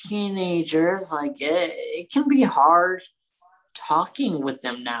younger teenagers, like it can be hard talking with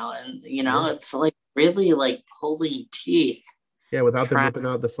them now, and it's like really like pulling teeth. Yeah, without them whipping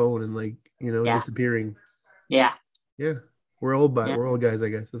out the phone and like disappearing. Yeah. Yeah, we're old guys, I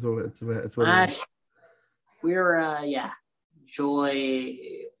guess. That's what it is. We're Joy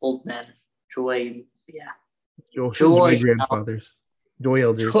old men. Joy, Joy grandfathers. Joy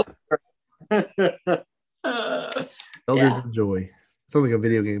elders. Elders of Joy. Sounds like a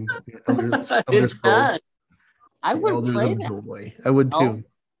video game. Elders I would play that. Joy. I would too.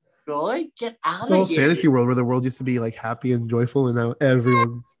 Joy, get out of here. Fantasy world where the world used to be like happy and joyful, and now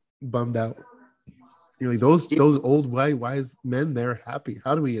everyone's bummed out. You're like those old wise men, they're happy.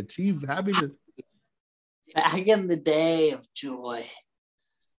 How do we achieve happiness? Back in the day of joy.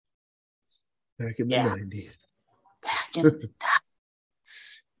 Back in the 90s. Back in the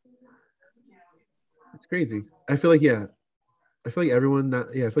 90s. It's crazy. I feel like everyone I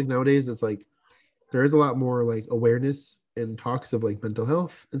feel like nowadays it's like there is a lot more like awareness and talks of like mental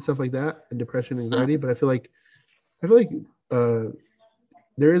health and stuff like that and depression, anxiety, but I feel like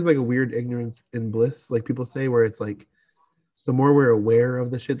there is like a weird ignorance and bliss, like people say, where it's like the more we're aware of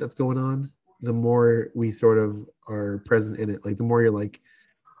the shit that's going on, the more we sort of are present in it. Like the more you're like,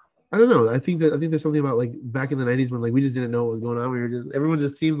 I don't know. I think there's something about like back in the 90s when like we just didn't know what was going on. Everyone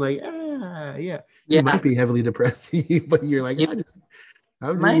just seemed like, yeah. You might be heavily depressed, but you're like, I'm just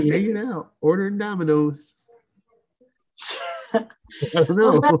hanging out, ordering Domino's. I don't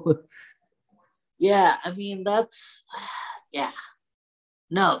know. Yeah, I mean that's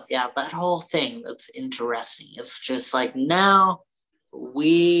that whole thing, that's interesting. It's just like now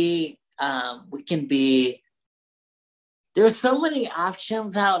we can be, there's so many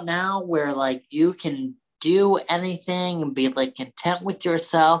options out now where like you can do anything and be like content with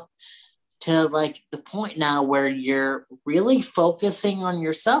yourself, to like the point now where you're really focusing on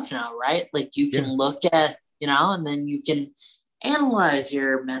yourself now, right? Like you can look at, and then you can analyze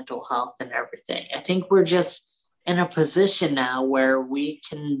your mental health and everything. I think we're just in a position now where we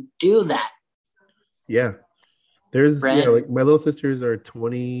can do that. Yeah. There's like my little sisters are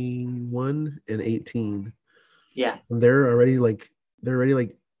 21 and 18. Yeah. And they're already like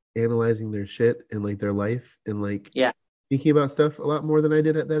analyzing their shit and like their life and like thinking about stuff a lot more than I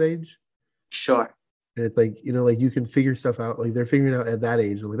did at that age. Sure. And it's like, like you can figure stuff out. Like they're figuring it out at that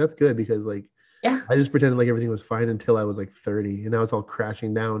age. I'm like, that's good because like I just pretended like everything was fine until I was like 30 and now it's all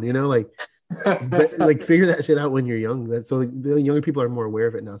crashing down, like like figure that shit out when you're young. So like, the younger people are more aware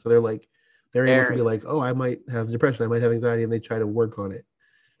of it now. So they're able to be like, oh, I might have depression, I might have anxiety, and they try to work on it.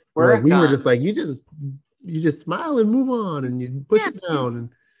 Like, we were just like, you just smile and move on and you push it down and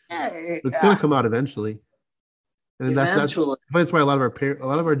it's gonna come out eventually. And that's why a lot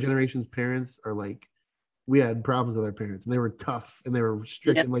of our generation's parents are like, we had problems with our parents and they were tough and they were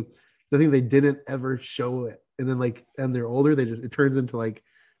strict and like I think they didn't ever show it. And then like, and they're older, it turns into like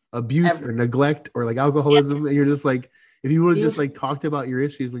abuse or neglect or like alcoholism. And you're just like, if you would have just like talked about your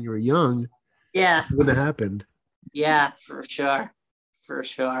issues when you were young, it wouldn't have happened. Yeah, for sure.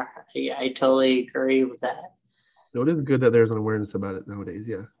 I totally agree with that. No, it is good that there's an awareness about it nowadays.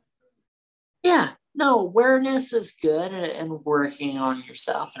 Yeah, no, awareness is good and working on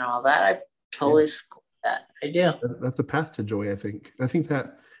yourself and all that. I totally support that. I do. That's the path to joy, I think. I think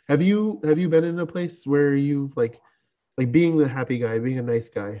that have you been in a place where you've like being the happy guy, being a nice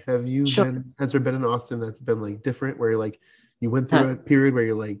guy? Has there been in Austin that's been like different where like you went through a period where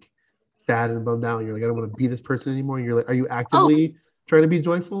you're like sad and bummed out and you're like, I don't want to be this person anymore? And you're like, are you actively trying to be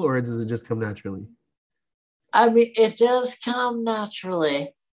joyful or does it just come naturally? I mean, it does come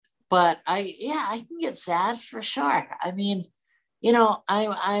naturally, but I can get sad for sure. I mean,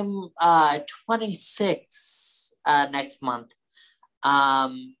 I'm 26 next month.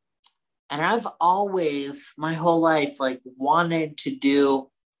 And I've always, my whole life, like wanted to do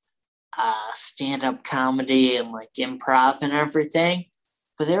stand-up comedy and like improv and everything.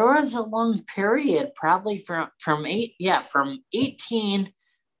 But there was a long period, probably from 18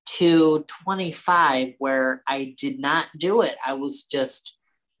 to 25, where I did not do it. I was just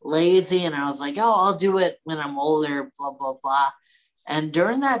lazy and I was like, oh, I'll do it when I'm older, blah, blah, blah. And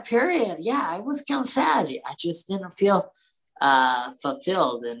during that period, I was kind of sad. I just didn't feel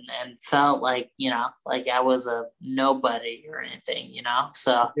fulfilled and felt like, like I was a nobody or anything,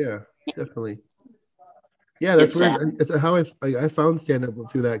 so. Yeah, definitely. Yeah, that's weird. It's how I found stand-up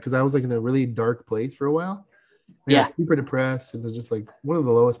through that because I was like in a really dark place for a while. I was super depressed and it was just like one of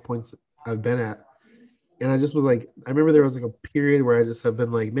the lowest points I've been at. And I just was like, I remember there was like a period where I just have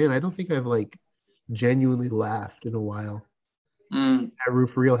been like, man, I don't think I've like genuinely laughed in a while. I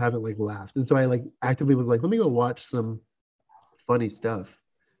for real haven't like laughed. And so I like actively was like, let me go watch some funny stuff.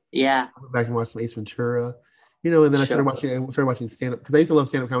 Yeah. I went back and watched some Ace Ventura, and then I started watching stand-up because I used to love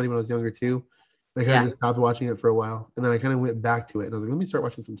stand-up comedy when I was younger too. I kind of just stopped watching it for a while. And then I kind of went back to it and I was like, let me start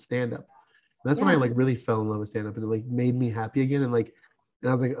watching some stand-up. And that's when I like really fell in love with stand-up and it like made me happy again. And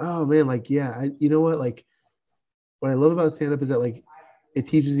I was like, oh man, like, you know what? Like what I love about stand-up is that like it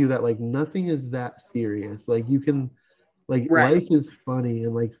teaches you that like nothing is that serious. Like you can life is funny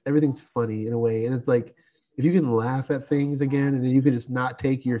and like everything's funny in a way. And it's like if you can laugh at things again and then you can just not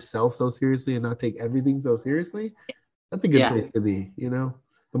take yourself so seriously and not take everything so seriously, that's a good place to be, The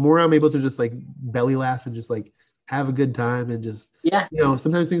more I'm able to just like belly laugh and just like have a good time and just, Yeah.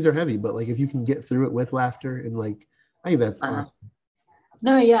 sometimes things are heavy, but like if you can get through it with laughter and like, I think that's awesome.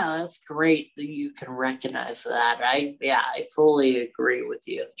 No, yeah, that's great that you can recognize that. I fully agree with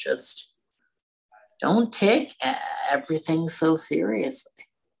you. Just don't take everything so seriously.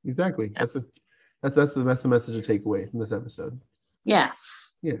 Exactly. That's the message to take away from this episode.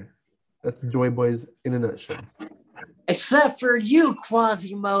 Yes. Yeah. That's the Joy Boys in a nutshell. Except for you,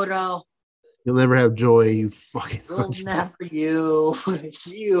 Quasimodo. You'll never have joy, you fucking. You'll never, you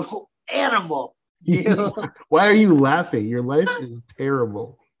animal. You, Why are you laughing? Your life is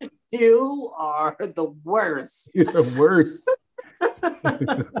terrible. you are the worst. You're the worst.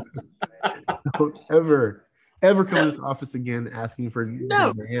 Don't ever come to this office again asking for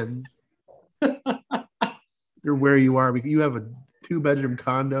demands. You're where you are because you have a 2-bedroom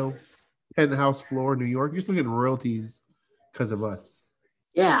condo, penthouse floor, New York. You're still getting royalties because of us.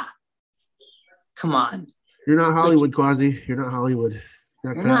 Yeah. Come on. You're not Hollywood, Quasi. You're not Hollywood.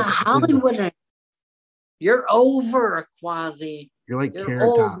 You're not Hollywood. You're over, Quasi. You're like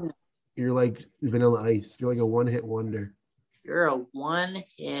Carrot Top. You're like Vanilla Ice. You're like a one-hit wonder. You're a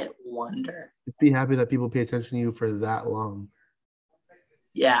one-hit wonder. Just be happy that people pay attention to you for that long.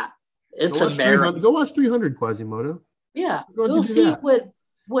 Yeah. It's American. Go watch 300, Quasimodo. Yeah. Go see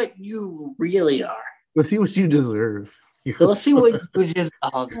what you really are. Go see what you deserve. Go see what you just.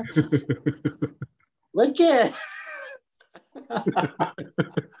 Oh, look at.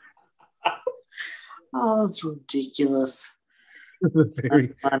 Oh, that's ridiculous.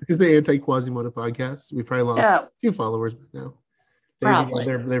 It's the anti-Quasimodo podcast. We probably lost a few followers now. Probably.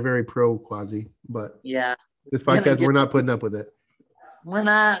 They're very pro Quasi, but yeah, this podcast we're not putting up with it. We're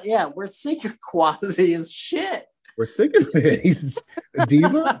not. Yeah, we're sick of Quasi's shit. We're sick of it. He's a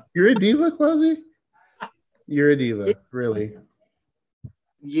diva. You're a diva, Quasi. You're a diva, really.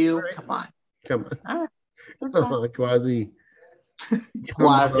 Come on. Come on. All right. Come on, Quasi.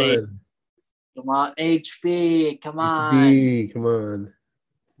 Quasi. Come on, HB. Come on. HB, come on.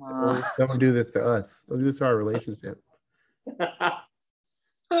 Don't do this to us. Don't do this to our relationship.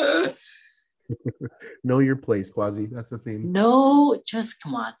 Know your place, Quasi. That's the theme. No, just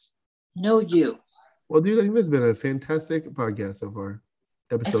come on. Know you. Well, dude, I think this has been a fantastic podcast so far.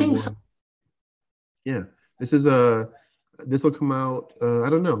 Episode 1. So. Yeah. This will come out, I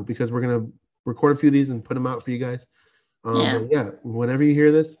don't know, because we're going to record a few of these and put them out for you guys. Yeah. Whenever you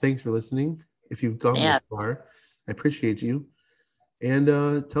hear this, thanks for listening. If you've gone this far, I appreciate you. And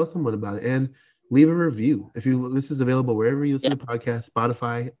tell someone about it. And leave a review. This is available wherever you listen to podcasts,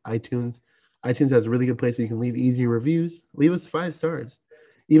 Spotify, iTunes. iTunes has a really good place where you can leave easy reviews. Leave us 5 stars.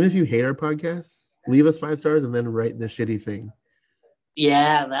 Even if you hate our podcast, leave us 5 stars and then write the shitty thing.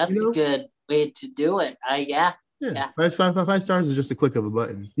 Yeah, that's a good way to do it. Yeah. 5 stars is just a click of a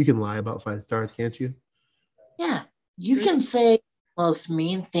button. You can lie about 5 stars, can't you? Yeah. You can say most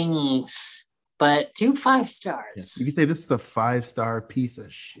mean things, but 2 5 stars. Yeah. You can say this is a 5-star piece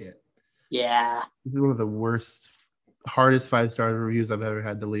of shit. Yeah. This is one of the worst, hardest 5-star reviews I've ever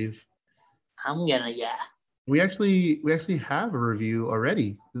had to leave. We actually have a review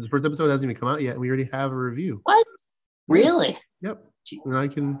already. The first episode hasn't even come out yet, and we already have a review. What? Really? Yep. And I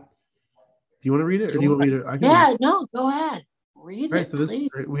can. Do you want to read it, or do you want me to? No, go ahead. Read it, so please.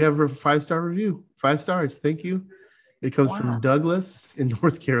 We have a 5-star review. 5 stars. Thank you. It comes from Douglas in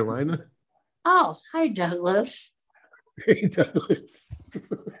North Carolina. Oh, hi, Douglas. Hey, Douglas.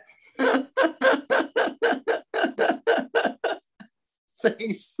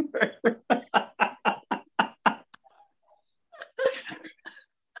 Thanks for...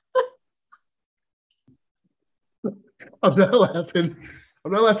 I'm not laughing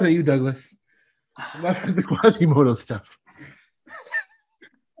at you, Douglas. I'm laughing at the Quasimodo stuff.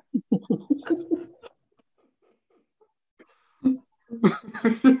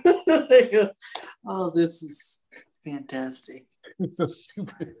 Oh, this is fantastic. So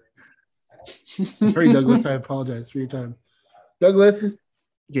stupid. Sorry, Douglas. I apologize for your time. Douglas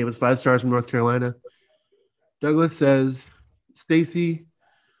gave us 5 stars from North Carolina. Douglas says, Stacy,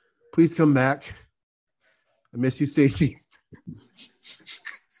 please come back. I miss you, Stacy.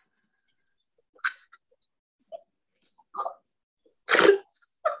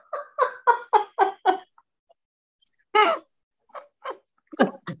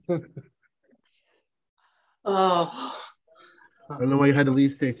 Oh, I don't know why you had to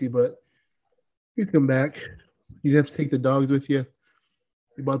leave, Stacy, but please come back. You have to take the dogs with you.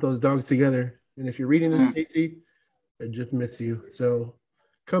 We bought those dogs together. And if you're reading this, Stacy, I just miss you. So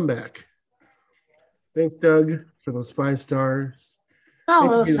come back. Thanks, Doug, for those 5 stars.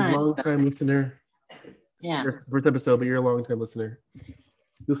 Oh, you're a long-time listener. Yeah. First episode, but you're a long-time listener. You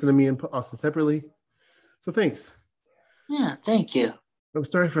listen to me and Austin separately. So thanks. Yeah, thank you. I'm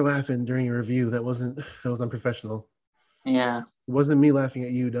sorry for laughing during your review. That was unprofessional. Yeah, It wasn't me laughing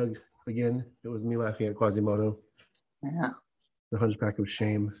at you, Doug. Again, it was me laughing at Quasimodo, yeah. the Hunchback of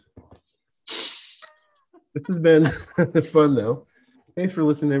Shame. This has been fun, though. Thanks for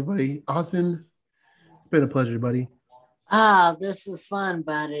listening, everybody. Austin, it's been a pleasure, buddy. This is fun,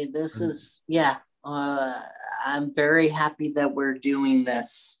 buddy. This is, yeah. I'm very happy that we're doing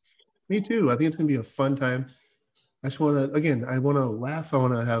this. Me too. I think it's going to be a fun time. I just want to, again, I want to laugh. I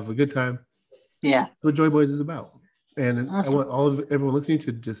want to have a good time. Yeah. That's what Joy Boys is about. And Awesome. I want everyone listening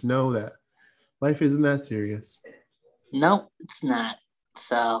to just know that life isn't that serious. Nope, it's not.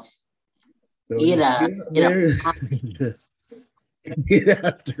 So Get after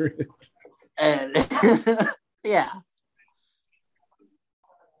it. And yeah.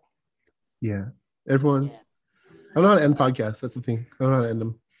 Yeah. Everyone. Yeah. I don't know how to end podcasts. That's the thing. I don't know how to end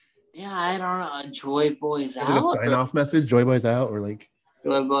them. Yeah, I don't know. Joy Boys Like out. a sign off message. Joy Boys out, or like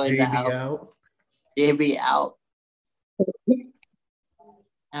Joy Boys out. JB out. This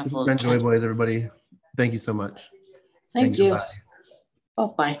has been Joy Boys, everybody. Thank you so much. Thank you. Bye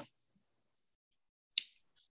bye.